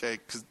now? Okay,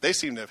 because they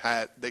seem to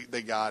have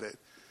they got it.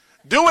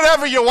 Do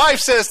whatever your wife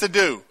says to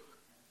do.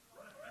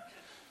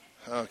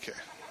 Okay,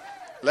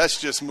 let's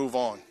just move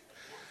on.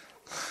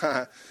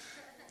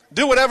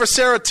 Do whatever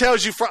Sarah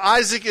tells you, for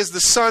Isaac is the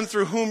son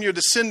through whom your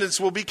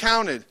descendants will be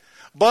counted.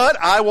 But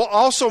I will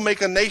also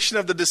make a nation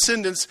of the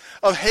descendants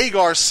of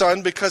Hagar's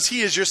son, because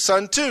he is your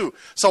son too.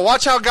 So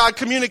watch how God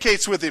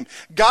communicates with him.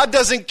 God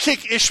doesn't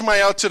kick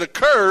Ishmael to the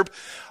curb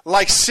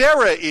like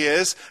Sarah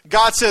is.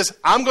 God says,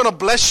 I'm going to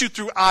bless you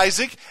through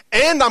Isaac,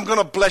 and I'm going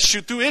to bless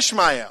you through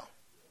Ishmael.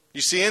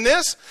 You seeing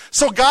this?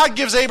 So God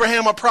gives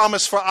Abraham a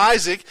promise for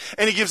Isaac,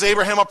 and he gives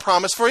Abraham a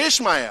promise for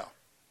Ishmael.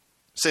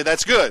 Say,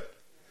 that's good.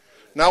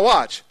 Now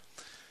watch.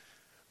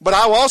 But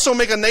I will also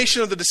make a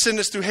nation of the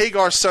descendants through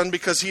Hagar's son,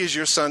 because he is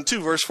your son too.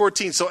 Verse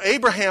 14. So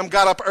Abraham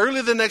got up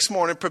early the next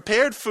morning,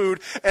 prepared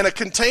food and a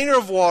container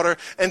of water,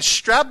 and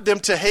strapped them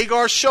to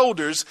Hagar's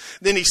shoulders.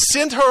 Then he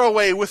sent her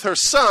away with their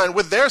son,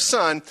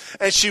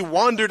 and she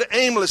wandered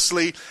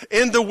aimlessly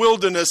in the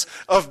wilderness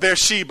of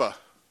Beersheba.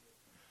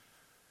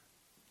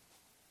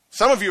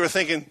 Some of you are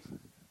thinking,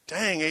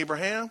 dang,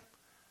 Abraham,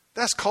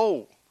 that's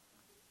cold.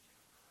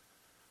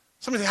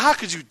 Some of you think, how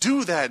could you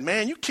do that,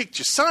 man? You kicked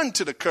your son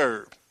to the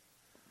curb.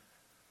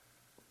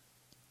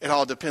 It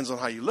all depends on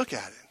how you look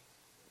at it.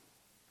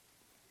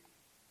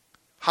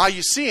 How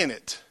you seeing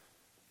it.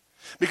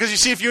 Because you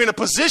see, if you're in a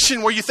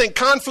position where you think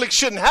conflict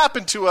shouldn't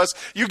happen to us,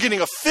 you're getting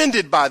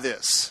offended by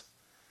this.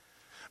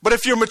 But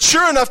if you're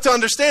mature enough to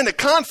understand that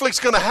conflict's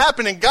going to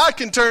happen and God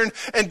can turn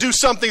and do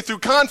something through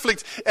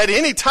conflict at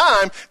any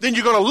time, then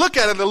you're going to look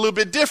at it a little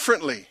bit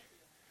differently.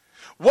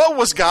 What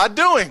was God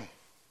doing?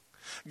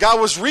 God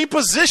was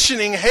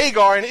repositioning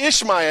Hagar and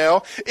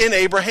Ishmael in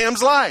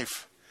Abraham's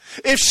life.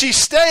 If she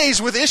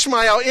stays with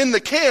Ishmael in the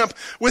camp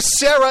with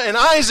Sarah and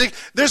Isaac,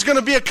 there's going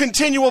to be a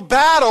continual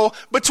battle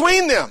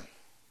between them.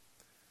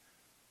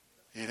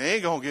 It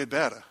ain't going to get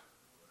better.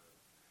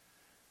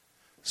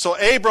 So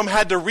Abram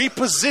had to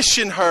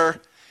reposition her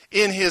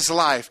in his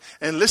life.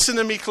 And listen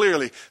to me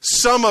clearly.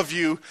 Some of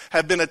you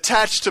have been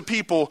attached to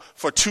people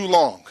for too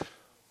long.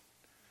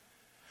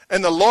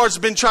 And the Lord's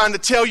been trying to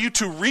tell you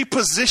to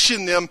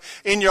reposition them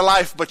in your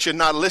life, but you're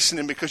not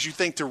listening because you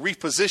think to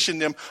reposition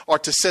them or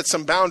to set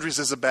some boundaries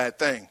is a bad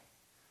thing.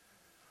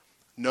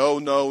 No,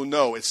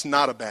 it's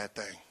not a bad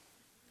thing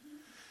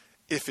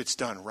if it's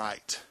done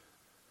right.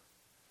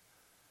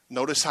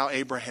 Notice how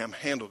Abraham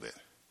handled it.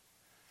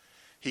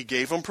 He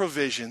gave them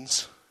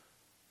provisions,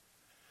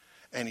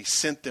 and he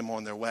sent them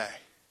on their way.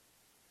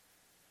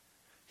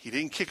 He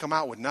didn't kick them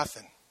out with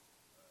nothing.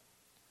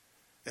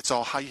 It's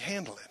all how you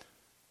handle it.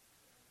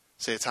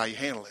 Say, it's how you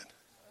handle it.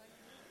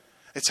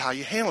 It's how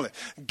you handle it.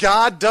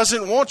 God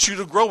doesn't want you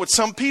to grow with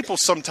some people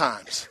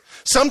sometimes.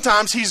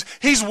 Sometimes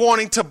he's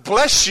wanting to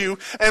bless you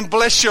and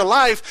bless your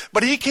life,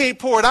 but he can't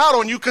pour it out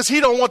on you because he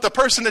don't want the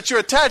person that you're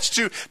attached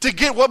to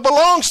get what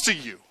belongs to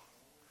you.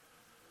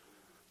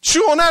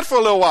 Chew on that for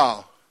a little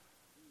while.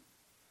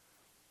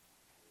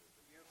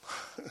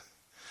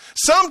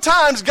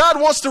 Sometimes God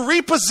wants to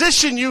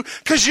reposition you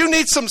because you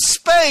need some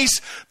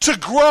space to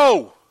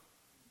grow.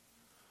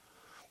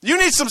 You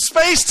need some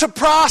space to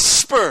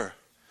prosper.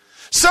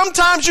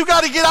 Sometimes you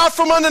got to get out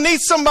from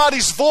underneath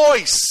somebody's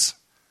voice.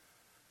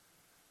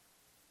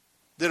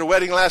 Did a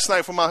wedding last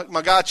night for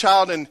my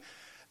godchild and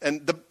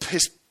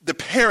the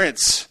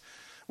parents.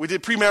 We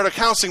did premarital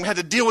counseling. I had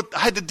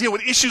to deal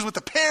with issues with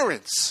the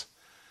parents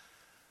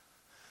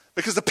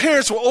because the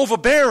parents were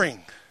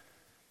overbearing.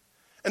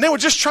 And they were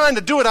just trying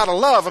to do it out of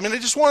love. I mean, they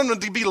just wanted them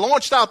to be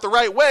launched out the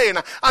right way. And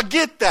I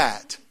get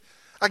that.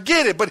 I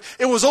get it. But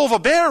it was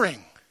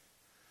overbearing.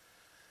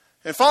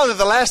 And Father,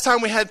 the last time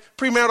we had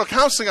premarital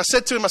counseling, I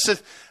said to him,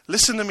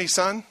 listen to me,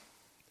 son.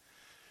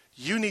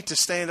 You need to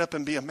stand up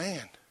and be a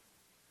man.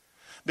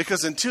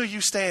 Because until you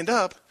stand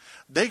up,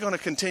 they're going to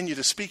continue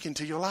to speak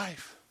into your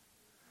life.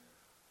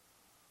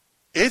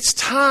 It's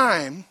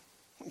time.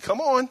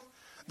 Come on.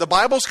 The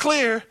Bible's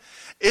clear.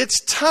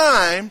 It's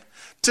time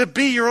to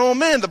be your own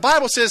man. The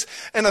Bible says,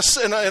 and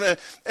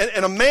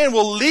a man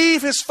will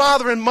leave his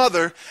father and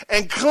mother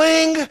and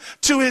cling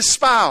to his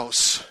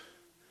spouse.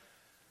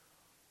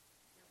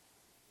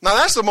 Now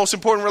that's the most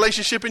important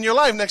relationship in your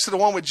life next to the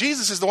one with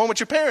Jesus is the one with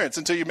your parents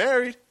until you're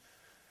married.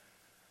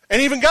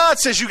 And even God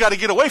says you got to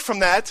get away from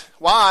that.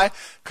 Why?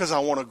 Because I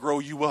want to grow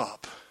you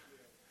up.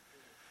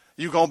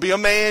 You're going to be a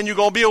man. You're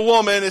going to be a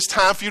woman. It's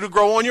time for you to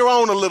grow on your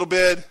own a little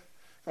bit.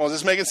 Come on, is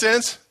this making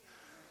sense?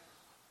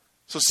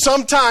 So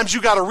sometimes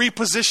you got to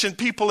reposition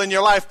people in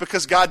your life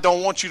because God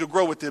don't want you to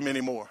grow with them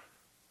anymore.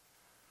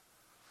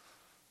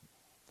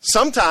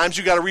 Sometimes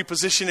you got to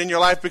reposition in your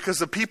life because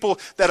the people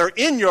that are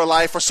in your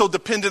life are so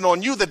dependent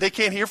on you that they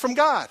can't hear from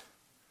God.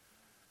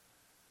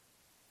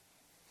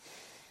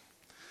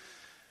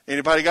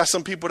 Anybody got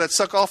some people that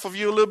suck off of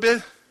you a little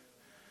bit?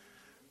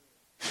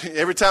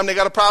 Every time they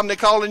got a problem, they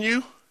calling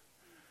you.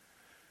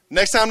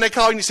 Next time they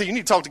call you say, you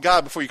need to talk to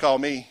God before you call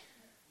me.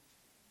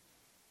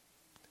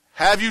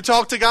 Have you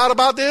talked to God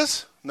about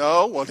this?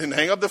 No? Well, then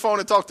hang up the phone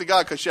and talk to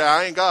God because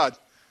I ain't God.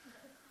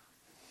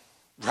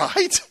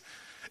 Right?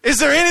 Is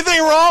there anything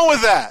wrong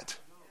with that?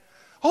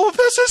 Oh,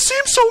 Pastor, it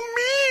seems so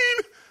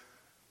mean.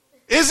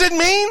 Is it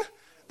mean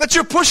that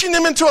you're pushing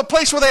them into a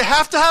place where they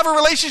have to have a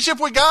relationship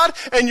with God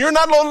and you're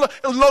not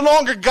no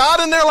longer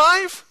God in their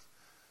life?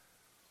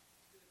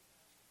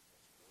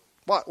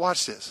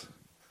 Watch this.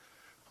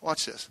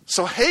 Watch this.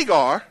 So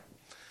Hagar,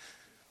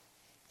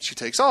 she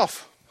takes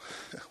off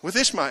with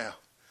Ishmael.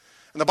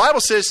 And the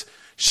Bible says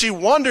she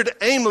wandered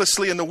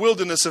aimlessly in the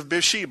wilderness of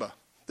Beersheba.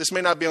 This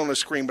may not be on the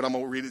screen, but I'm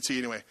going to read it to you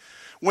anyway.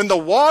 When the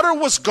water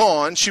was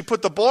gone, she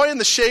put the boy in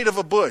the shade of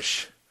a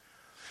bush.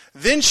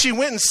 Then she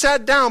went and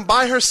sat down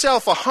by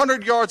herself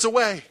 100 yards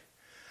away.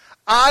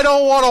 I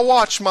don't want to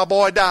watch my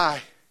boy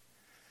die,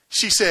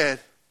 she said,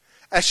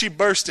 as she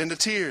burst into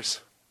tears.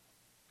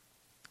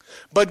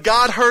 But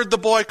God heard the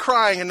boy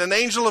crying, and an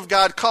angel of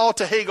God called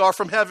to Hagar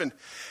from heaven.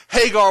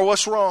 Hagar,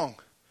 what's wrong?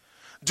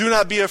 Do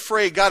not be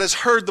afraid. God has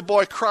heard the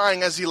boy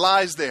crying as he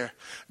lies there.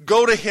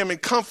 Go to him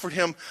and comfort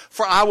him,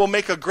 for I will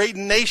make a great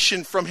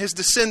nation from his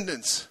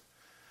descendants.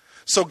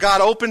 So God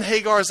opened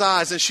Hagar's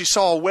eyes, and she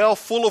saw a well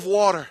full of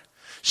water.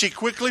 She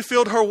quickly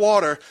filled her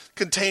water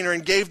container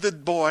and gave the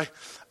boy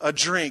a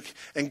drink.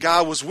 And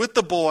God was with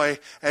the boy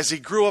as he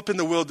grew up in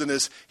the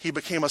wilderness. He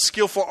became a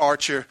skillful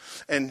archer,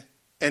 and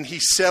he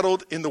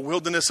settled in the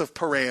wilderness of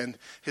Paran.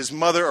 His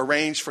mother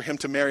arranged for him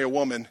to marry a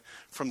woman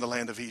from the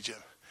land of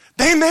Egypt.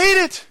 They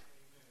made it.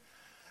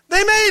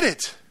 They made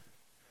it.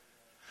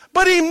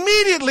 But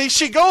immediately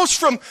she goes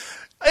from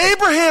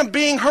Abraham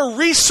being her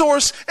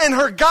resource and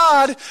her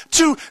God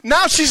to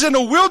now she's in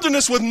the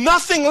wilderness with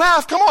nothing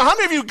left. Come on, how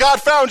many of you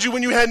God found you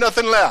when you had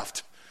nothing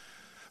left?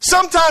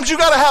 Sometimes you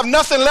got to have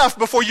nothing left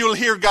before you'll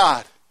hear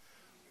God.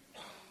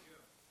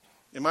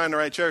 Am I in the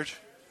right church?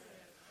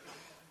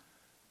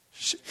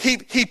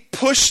 He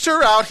pushed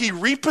her out. He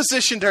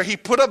repositioned her. He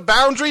put up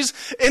boundaries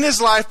in his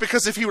life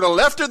because if he would have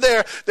left her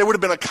there, there would have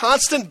been a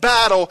constant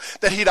battle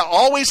that he'd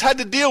always had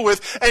to deal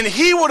with, and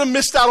he would have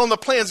missed out on the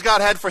plans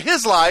God had for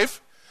his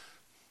life.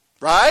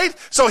 Right?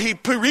 So he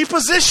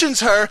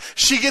repositions her.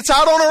 She gets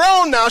out on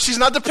her own now. She's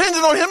not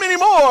dependent on him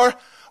anymore.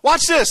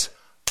 Watch this.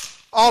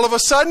 All of a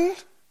sudden,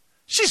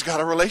 she's got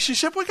a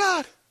relationship with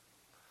God.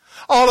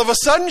 All of a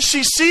sudden,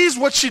 she sees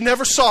what she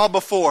never saw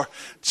before.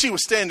 She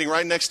was standing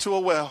right next to a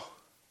well.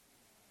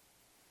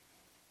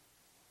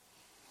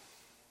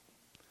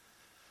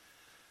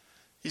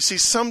 You see,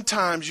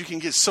 sometimes you can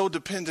get so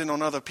dependent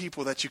on other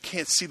people that you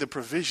can't see the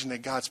provision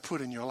that God's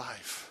put in your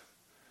life.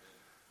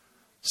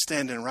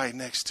 Standing right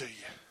next to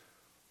you.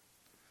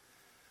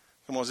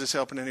 Come on, is this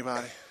helping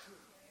anybody?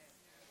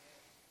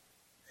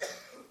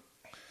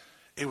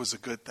 It was a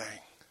good thing.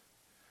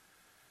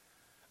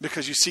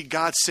 Because you see,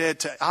 God said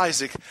to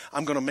Isaac,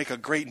 I'm going to make a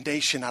great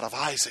nation out of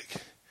Isaac.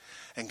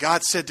 And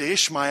God said to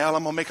Ishmael,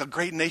 I'm going to make a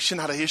great nation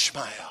out of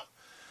Ishmael.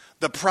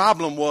 The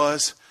problem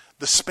was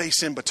the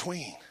space in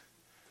between.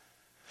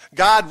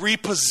 God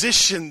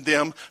repositioned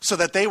them so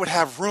that they would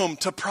have room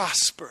to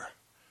prosper.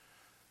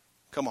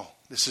 Come on,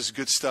 this is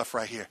good stuff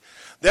right here.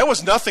 There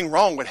was nothing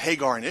wrong with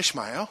Hagar and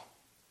Ishmael.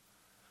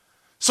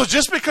 So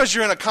just because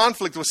you're in a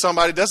conflict with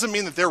somebody doesn't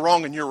mean that they're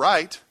wrong and you're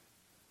right.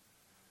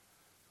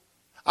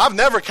 I've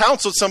never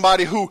counseled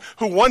somebody who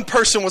one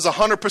person was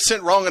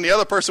 100% wrong and the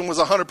other person was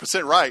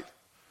 100% right.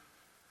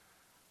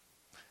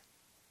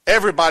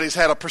 Everybody's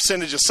had a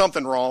percentage of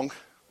something wrong.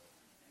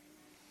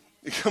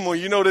 Come on,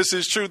 you know this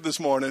is truth this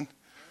morning.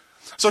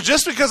 So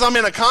just because I'm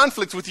in a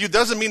conflict with you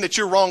doesn't mean that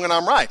you're wrong and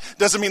I'm right.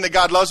 Doesn't mean that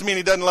God loves me and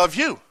he doesn't love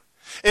you.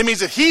 It means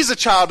that he's a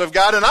child of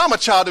God and I'm a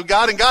child of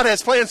God and God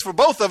has plans for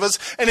both of us.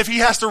 And if he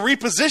has to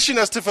reposition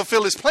us to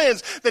fulfill his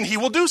plans, then he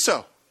will do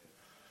so.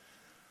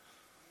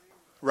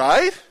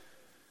 Right?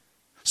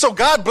 So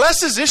God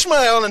blesses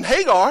Ishmael and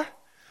Hagar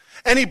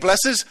and he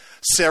blesses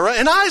Sarah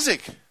and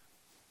Isaac.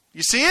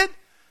 You see it?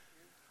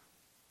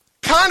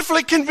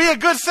 Conflict can be a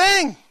good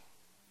thing.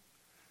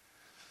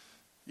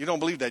 You don't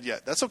believe that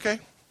yet. That's okay.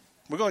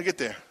 We're going to get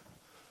there.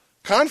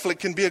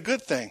 Conflict can be a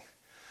good thing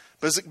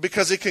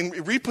because it can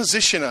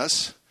reposition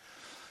us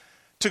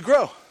to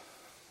grow.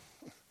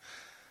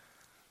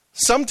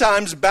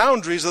 Sometimes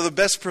boundaries are the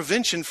best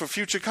prevention for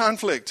future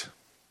conflict.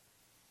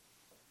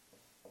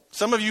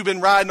 Some of you have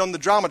been riding on the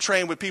drama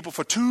train with people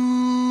for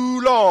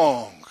too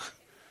long.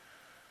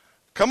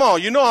 Come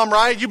on, you know I'm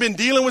right. You've been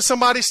dealing with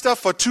somebody's stuff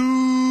for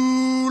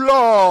too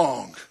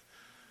long.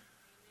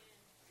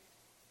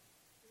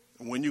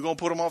 When you going to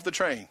put them off the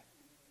train?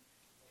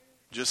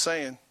 Just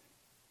saying.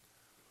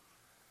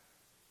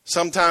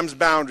 Sometimes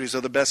boundaries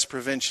are the best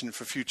prevention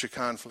for future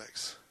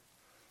conflicts.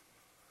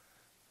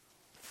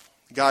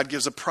 God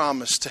gives a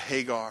promise to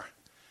Hagar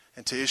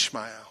and to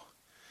Ishmael.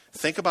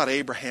 Think about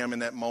Abraham in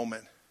that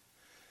moment.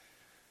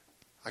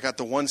 I got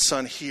the one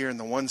son here and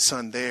the one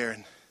son there,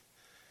 and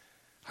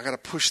I got to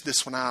push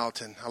this one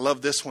out, and I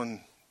love this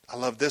one. I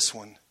love this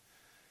one.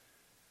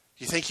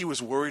 You think he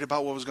was worried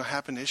about what was going to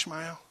happen to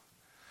Ishmael?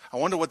 I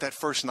wonder what that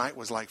first night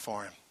was like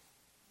for him.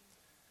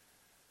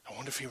 I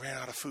wonder if he ran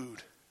out of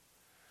food.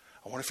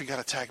 I wonder if he got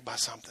attacked by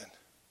something.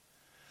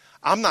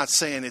 I'm not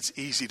saying it's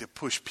easy to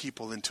push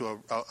people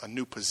into a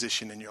new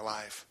position in your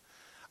life.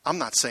 I'm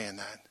not saying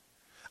that.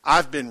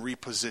 I've been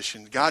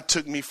repositioned. God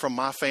took me from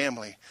my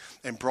family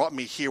and brought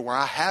me here where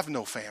I have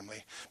no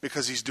family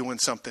because he's doing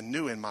something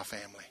new in my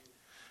family.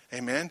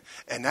 Amen.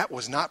 And that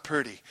was not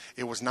pretty.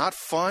 It was not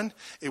fun.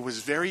 It was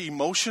very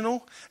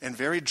emotional and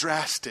very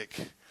drastic.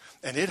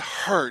 And it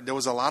hurt. There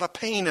was a lot of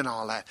pain in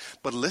all that.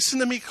 But listen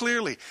to me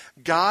clearly.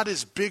 God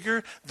is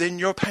bigger than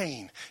your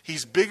pain.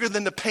 He's bigger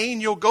than the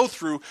pain you'll go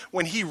through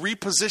when he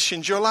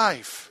repositions your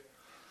life.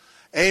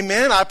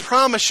 Amen. I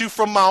promise you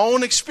from my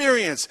own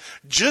experience,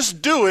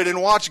 just do it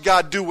and watch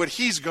God do what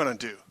he's going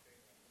to do.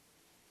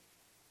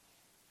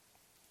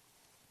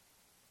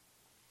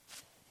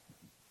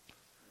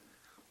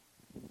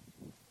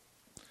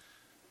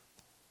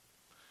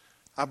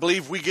 I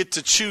believe we get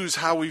to choose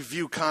how we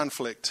view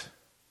conflict.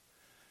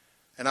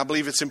 And I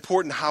believe it's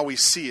important how we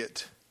see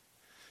it.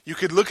 You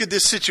could look at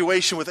this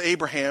situation with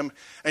Abraham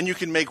and you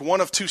can make one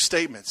of two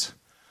statements.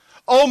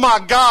 Oh my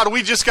God,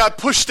 we just got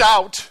pushed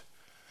out.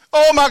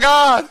 Oh my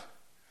God.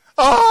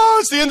 Oh,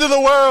 it's the end of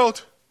the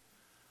world.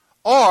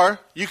 Or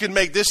you can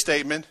make this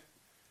statement.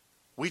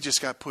 We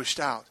just got pushed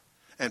out.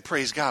 And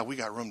praise God, we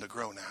got room to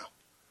grow now.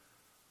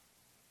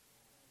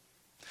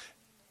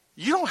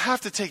 You don't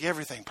have to take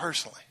everything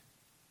personally.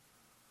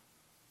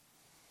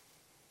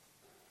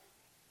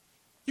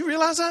 You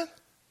realize that?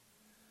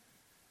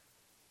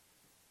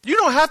 You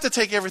don't have to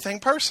take everything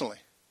personally.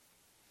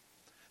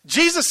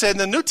 Jesus said in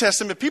the New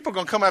Testament, people are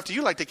going to come after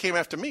you like they came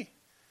after me.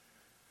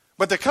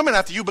 But they're coming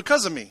after you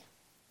because of me.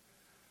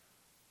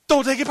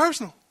 Don't take it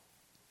personal.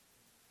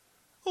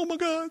 Oh my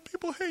God,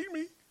 people hate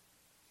me.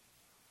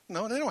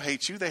 No, they don't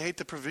hate you. They hate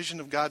the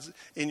provision of God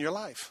in your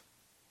life.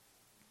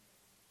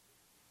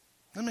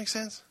 That makes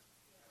sense?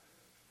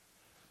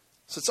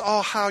 So it's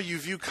all how you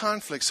view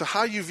conflict. So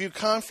how you view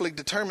conflict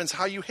determines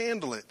how you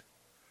handle it.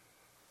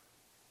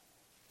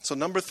 So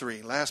number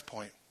 3, last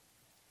point.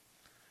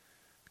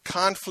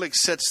 Conflict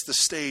sets the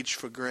stage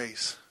for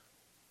grace.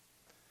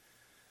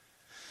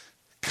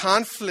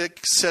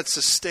 Conflict sets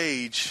a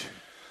stage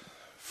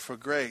for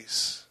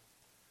grace.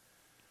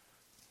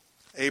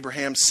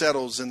 Abraham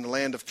settles in the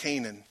land of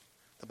Canaan,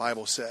 the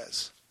Bible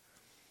says.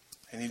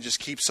 And he just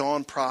keeps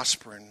on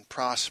prospering,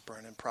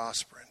 prospering, and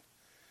prospering.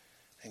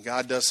 And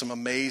God does some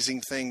amazing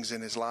things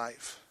in his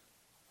life.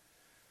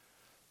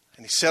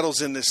 And he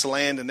settles in this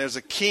land, and there's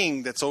a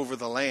king that's over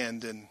the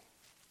land, and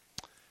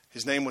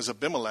his name was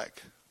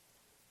Abimelech.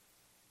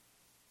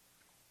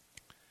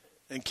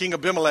 And King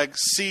Abimelech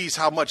sees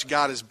how much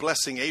God is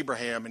blessing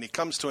Abraham, and he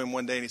comes to him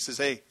one day and he says,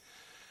 hey,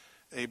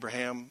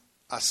 Abraham,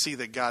 I see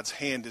that God's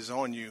hand is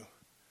on you.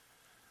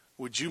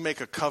 Would you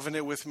make a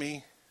covenant with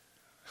me?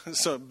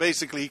 So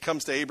basically he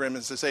comes to Abraham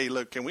and says, hey,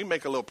 look, can we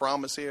make a little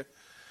promise here?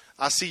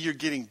 I see you're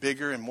getting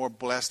bigger and more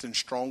blessed and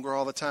stronger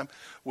all the time.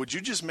 Would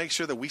you just make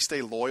sure that we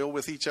stay loyal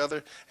with each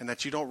other and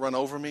that you don't run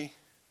over me?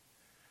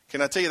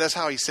 Can I tell you that's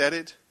how he said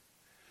it?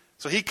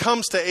 So he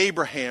comes to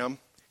Abraham.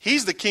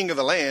 He's the king of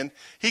the land.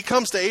 He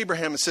comes to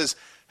Abraham and says,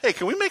 hey,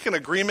 can we make an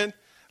agreement?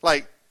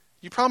 Like,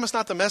 you promise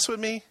not to mess with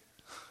me?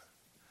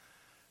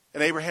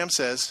 And Abraham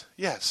says,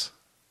 yes,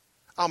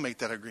 I'll make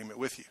that agreement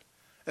with you.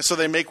 And so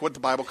they make what the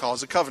Bible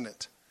calls a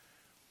covenant,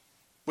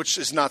 which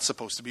is not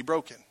supposed to be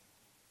broken.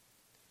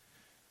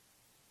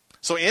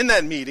 So in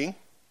that meeting,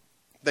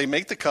 they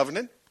make the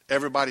covenant.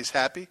 Everybody's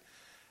happy.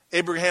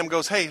 Abraham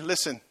goes, hey,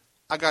 listen,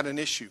 I got an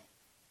issue.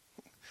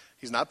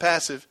 He's not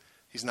passive.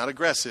 He's not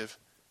aggressive.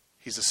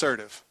 He's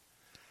assertive.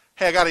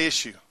 Hey, I got an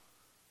issue.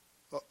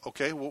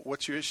 Okay, well,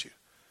 what's your issue?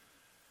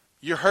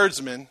 Your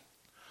herdsmen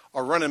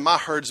are running my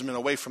herdsmen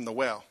away from the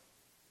well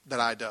that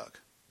I dug.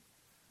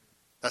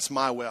 That's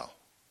my well.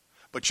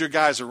 But your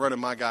guys are running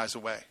my guys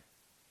away.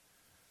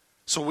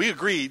 So we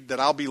agreed that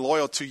I'll be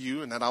loyal to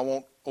you and that I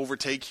won't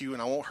overtake you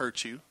and I won't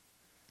hurt you.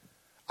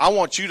 I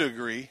want you to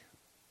agree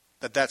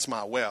that that's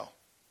my well.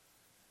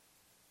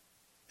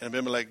 And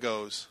Abimelech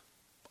goes,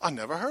 I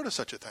never heard of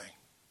such a thing.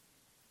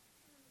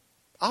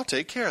 I'll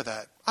take care of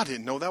that. I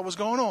didn't know that was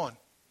going on.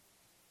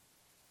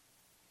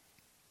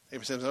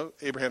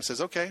 Abraham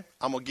says, okay,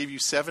 I'm going to give you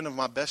 7 of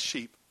my best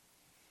sheep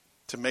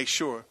to make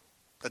sure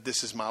that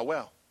this is my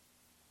well.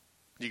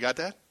 You got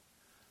that?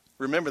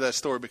 Remember that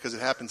story because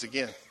it happens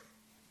again.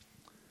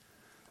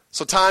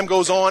 So time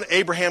goes on.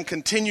 Abraham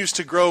continues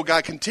to grow.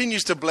 God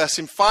continues to bless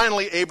him.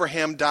 Finally,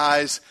 Abraham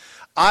dies.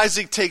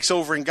 Isaac takes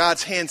over, and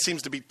God's hand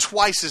seems to be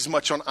twice as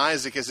much on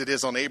Isaac as it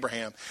is on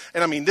Abraham.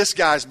 And I mean, this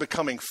guy's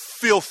becoming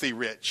filthy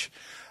rich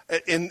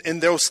in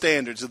those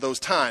standards of those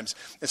times.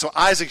 And so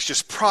Isaac's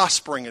just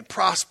prospering and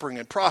prospering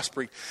and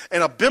prospering.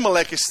 And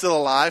Abimelech is still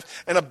alive.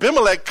 And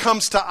Abimelech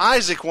comes to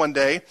Isaac one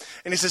day,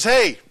 and he says,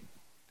 hey,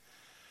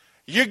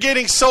 You're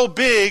getting so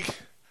big,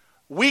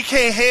 we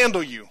can't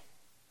handle you.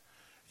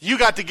 You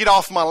got to get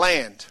off my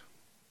land.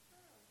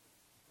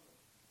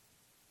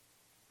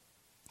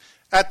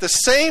 At the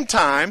same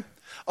time,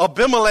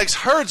 Abimelech's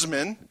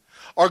herdsmen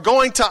are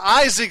going to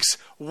Isaac's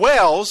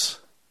wells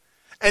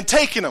and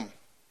taking them,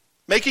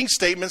 making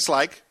statements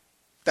like,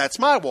 that's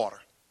my water.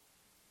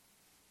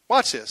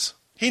 Watch this.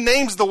 He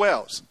names the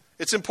wells.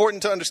 It's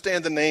important to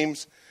understand the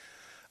names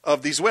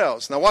of these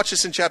wells. Now watch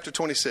this in chapter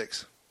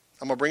 26.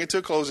 I'm going to bring it to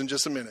a close in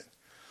just a minute.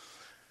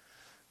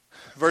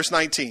 Verse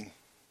 19.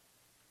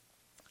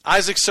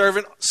 Isaac's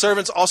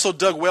servants also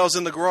dug wells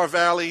in the Gerar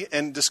Valley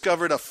and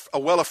discovered a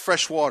well of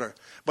fresh water.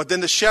 But then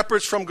the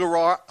shepherds from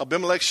Gerar,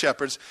 Abimelech's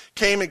shepherds,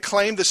 came and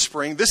claimed the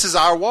spring. This is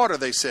our water,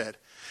 they said.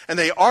 And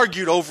they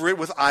argued over it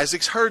with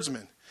Isaac's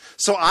herdsmen.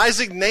 So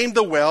Isaac named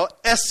the well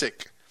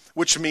Esek,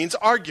 which means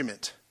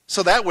argument.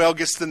 So that well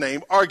gets the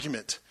name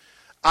argument.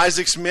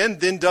 Isaac's men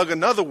then dug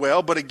another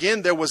well, but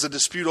again there was a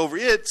dispute over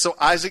it. So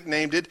Isaac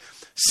named it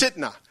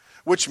Sitnah,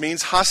 which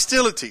means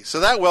hostility. So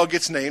that well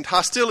gets named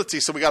hostility.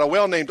 So we got a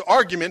well named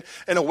argument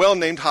and a well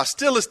named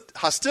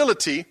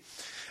hostility.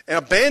 And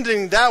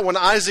abandoning that one,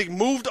 Isaac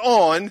moved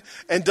on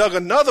and dug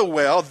another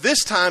well.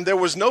 This time there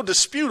was no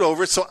dispute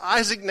over it. So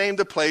Isaac named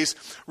the place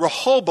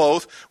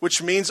Rehoboth,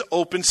 which means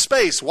open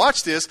space.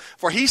 Watch this.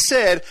 For he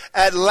said,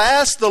 at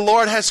last the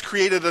Lord has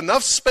created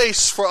enough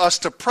space for us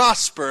to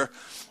prosper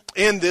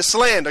in this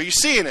land. Are you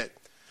seeing it?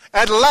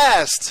 At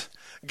last,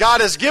 God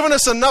has given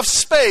us enough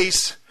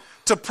space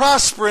to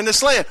prosper in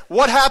this land.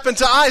 What happened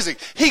to Isaac?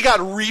 He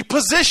got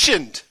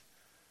repositioned.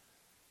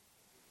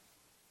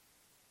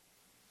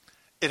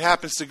 It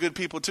happens to good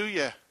people too,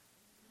 yeah.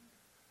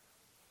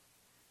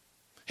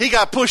 He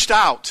got pushed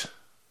out.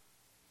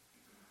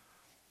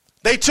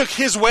 They took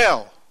his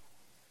well.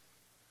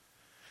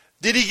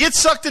 Did he get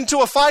sucked into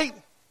a fight?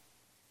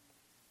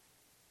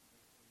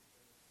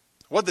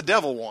 What did the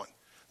devil want?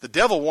 The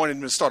devil wanted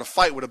him to start a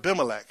fight with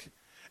Abimelech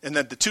and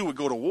that the two would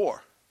go to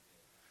war.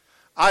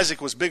 Isaac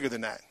was bigger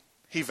than that.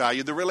 He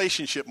valued the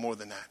relationship more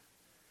than that.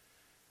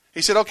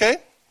 He said, okay,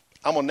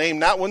 I'm going to name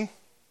that one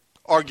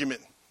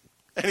argument.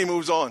 And he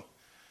moves on.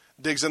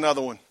 Digs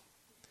another one.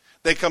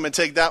 They come and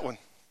take that one.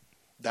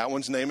 That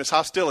one's name is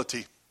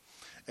hostility.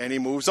 And he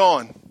moves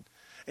on.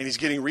 And he's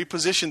getting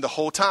repositioned the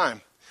whole time.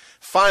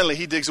 Finally,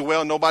 he digs a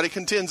well. Nobody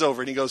contends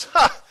over it. And he goes,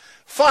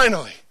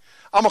 finally,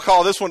 I'm going to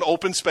call this one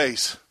open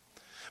space.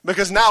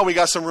 Because now we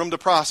got some room to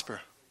prosper.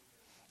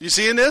 You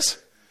seeing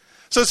this?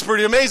 So it's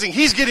pretty amazing.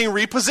 He's getting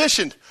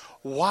repositioned.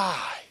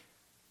 Why?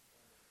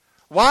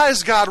 Why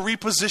is God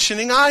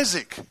repositioning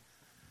Isaac?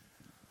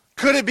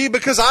 Could it be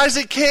because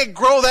Isaac can't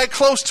grow that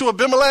close to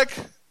Abimelech?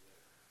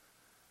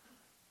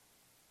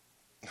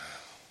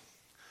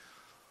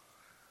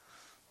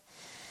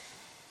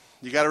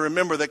 You got to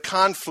remember that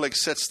conflict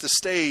sets the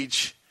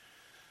stage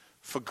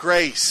for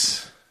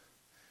grace.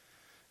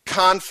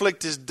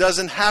 Conflict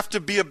doesn't have to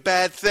be a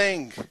bad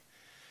thing.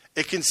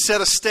 It can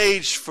set a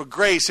stage for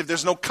grace. If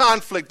there's no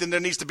conflict, then there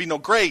needs to be no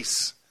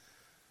grace.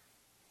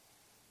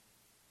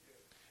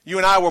 You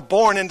and I were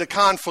born into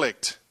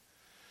conflict.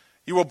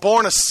 You were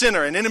born a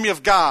sinner, an enemy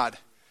of God.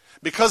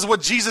 Because of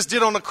what Jesus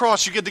did on the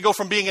cross, you get to go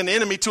from being an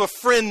enemy to a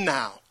friend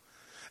now.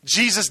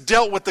 Jesus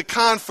dealt with the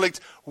conflict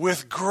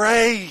with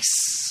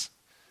grace.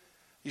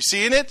 You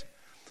seeing it?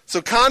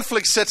 So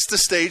conflict sets the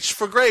stage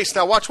for grace.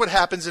 Now watch what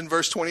happens in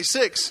verse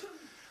 26.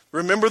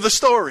 Remember the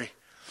story.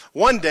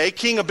 One day,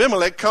 King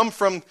Abimelech came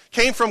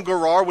from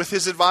Gerar with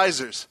his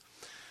advisors.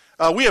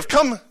 We have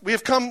come.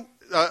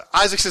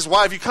 Isaac says,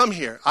 why have you come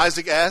here?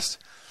 Isaac asked.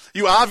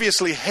 You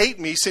obviously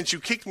hate me since you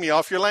kicked me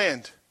off your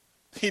land.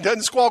 He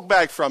doesn't squawk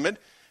back from it.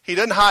 He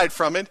doesn't hide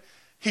from it.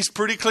 He's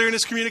pretty clear in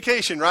his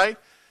communication, right?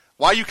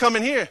 Why are you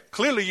coming here?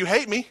 Clearly you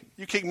hate me.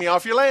 You kicked me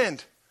off your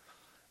land.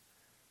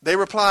 They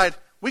replied,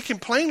 we can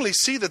plainly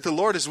see that the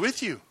Lord is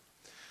with you.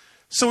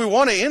 So we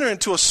want to enter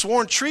into a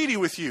sworn treaty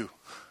with you.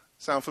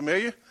 Sound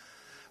familiar?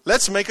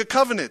 Let's make a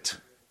covenant.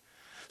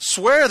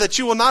 Swear that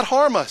you will not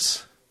harm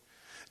us,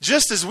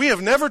 just as we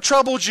have never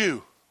troubled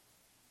you.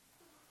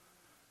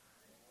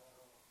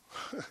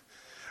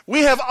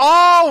 We have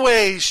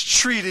always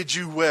treated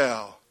you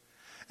well,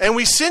 and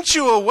we sent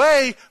you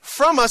away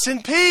from us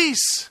in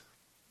peace.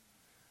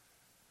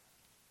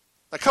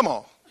 Now, come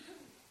on.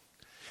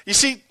 You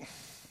see,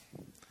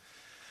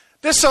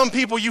 there's some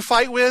people you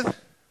fight with,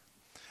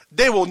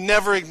 they will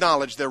never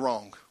acknowledge they're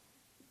wrong.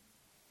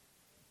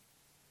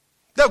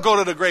 They'll go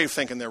to the grave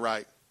thinking they're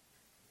right.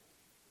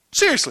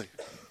 Seriously.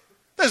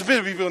 There's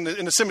been people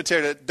in the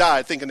cemetery that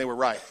died thinking they were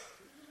right.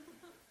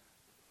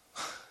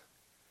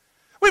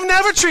 We've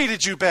never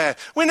treated you bad.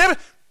 We never.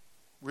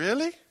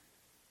 Really?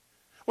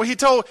 Well, he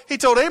told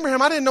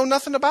Abraham, I didn't know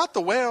nothing about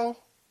the well.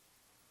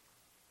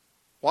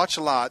 Watch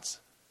a lot.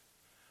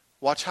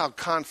 Watch how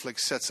conflict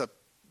sets up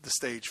the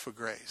stage for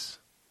grace.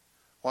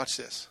 Watch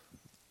this.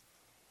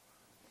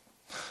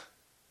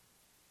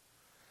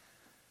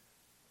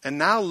 And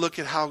now look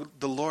at how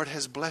the Lord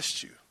has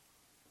blessed you.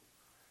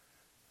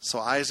 So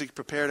Isaac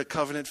prepared a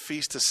covenant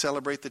feast to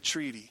celebrate the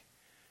treaty,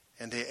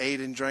 and they ate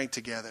and drank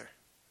together.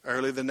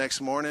 Early the next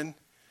morning,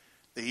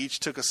 They each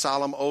took a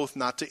solemn oath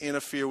not to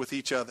interfere with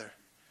each other.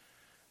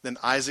 Then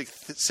Isaac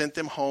sent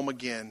them home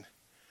again,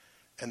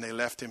 and they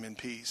left him in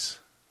peace.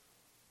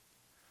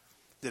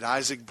 Did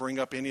Isaac bring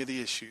up any of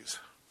the issues?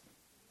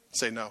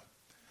 Say no.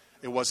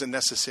 It wasn't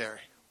necessary.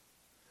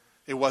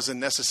 It wasn't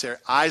necessary.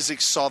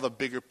 Isaac saw the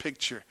bigger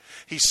picture.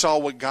 He saw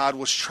what God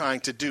was trying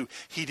to do.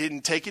 He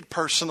didn't take it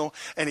personal,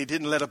 and he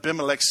didn't let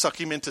Abimelech suck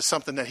him into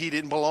something that he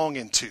didn't belong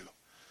into.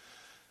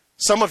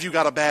 Some of you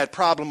got a bad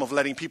problem of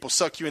letting people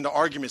suck you into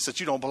arguments that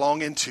you don't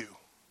belong into.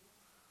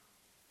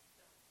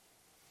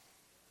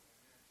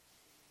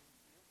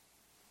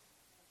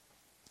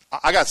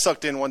 I got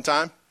sucked in one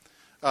time.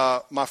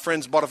 My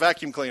friends bought a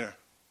vacuum cleaner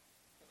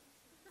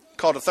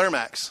called a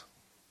Thermax.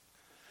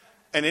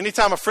 And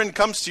anytime a friend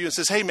comes to you and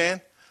says, hey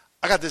man,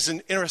 I got this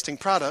interesting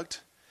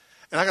product,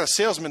 and I got a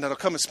salesman that'll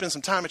come and spend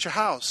some time at your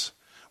house.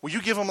 Will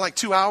you give him like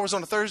 2 hours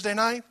on a Thursday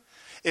night?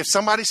 If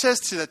somebody says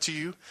that to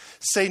you,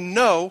 say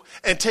no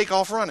and take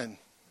off running.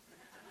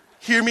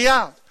 Hear me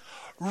out.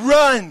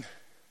 Run.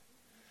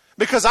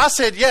 Because I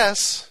said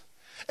yes,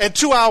 and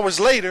 2 hours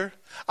later,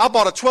 I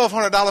bought a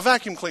 $1,200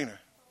 vacuum cleaner.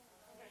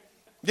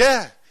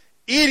 Yeah,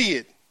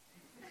 idiot.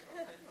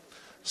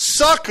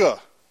 Sucker.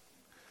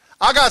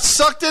 I got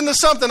sucked into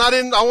something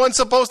I wasn't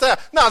supposed to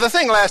have. Now, the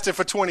thing lasted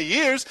for 20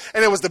 years,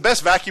 and it was the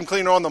best vacuum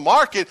cleaner on the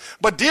market.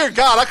 But dear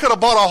God, I could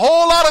have bought a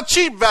whole lot of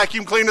cheap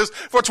vacuum cleaners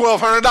for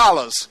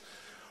 $1,200.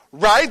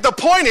 Right? The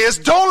point is,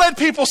 don't let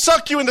people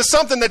suck you into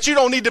something that you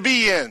don't need to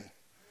be in.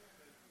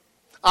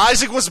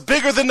 Isaac was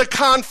bigger than the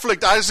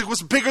conflict. Isaac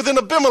was bigger than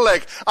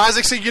Abimelech.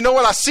 Isaac said, you know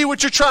what? I see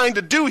what you're trying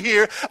to do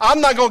here.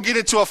 I'm not going to get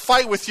into a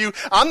fight with you.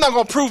 I'm not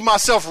going to prove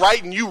myself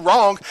right and you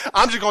wrong.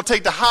 I'm just going to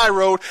take the high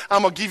road.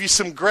 I'm going to give you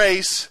some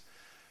grace.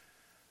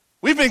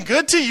 We've been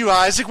good to you,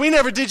 Isaac. We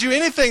never did you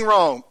anything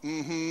wrong.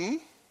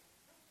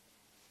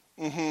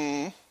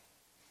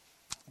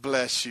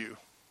 Bless you.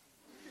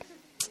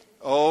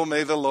 Oh,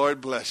 may the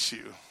Lord bless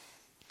you.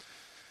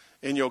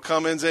 In your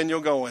comings and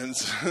your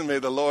goings, may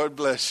the Lord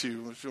bless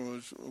you.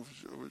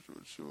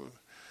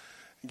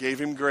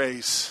 Gave him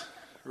grace,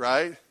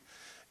 right?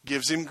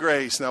 Gives him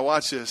grace. Now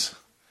watch this.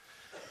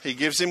 He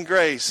gives him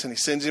grace and he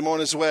sends him on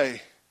his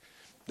way.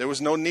 There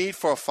was no need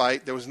for a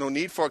fight. There was no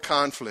need for a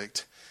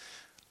conflict.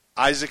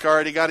 Isaac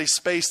already got his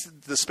space,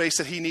 the space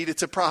that he needed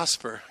to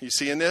prosper. You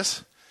seeing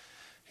this?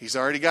 He's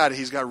already got it.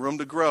 He's got room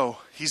to grow.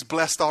 He's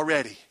blessed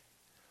already.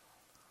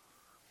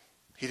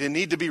 He didn't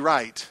need to be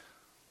right.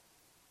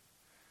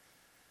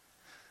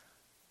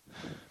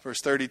 Verse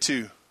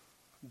 32,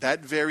 that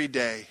very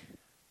day,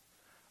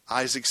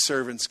 Isaac's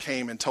servants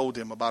came and told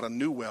him about a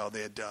new well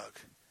they had dug.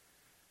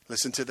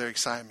 Listen to their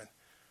excitement.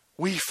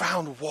 We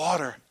found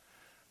water,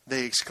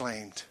 they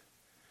exclaimed.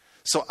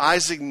 So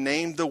Isaac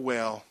named the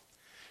well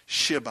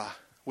Sheba,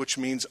 which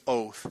means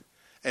oath.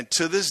 And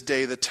to this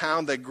day, the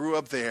town that grew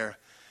up there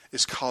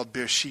is called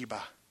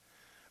Beersheba,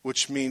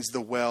 which means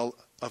the well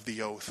of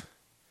the oath.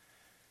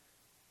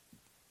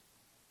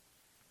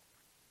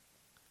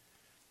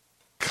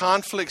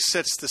 Conflict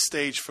sets the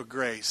stage for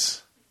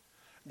grace.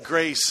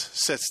 Grace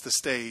sets the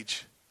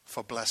stage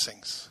for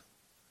blessings.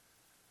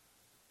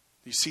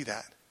 You see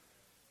that?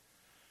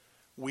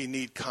 We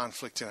need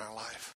conflict in our life.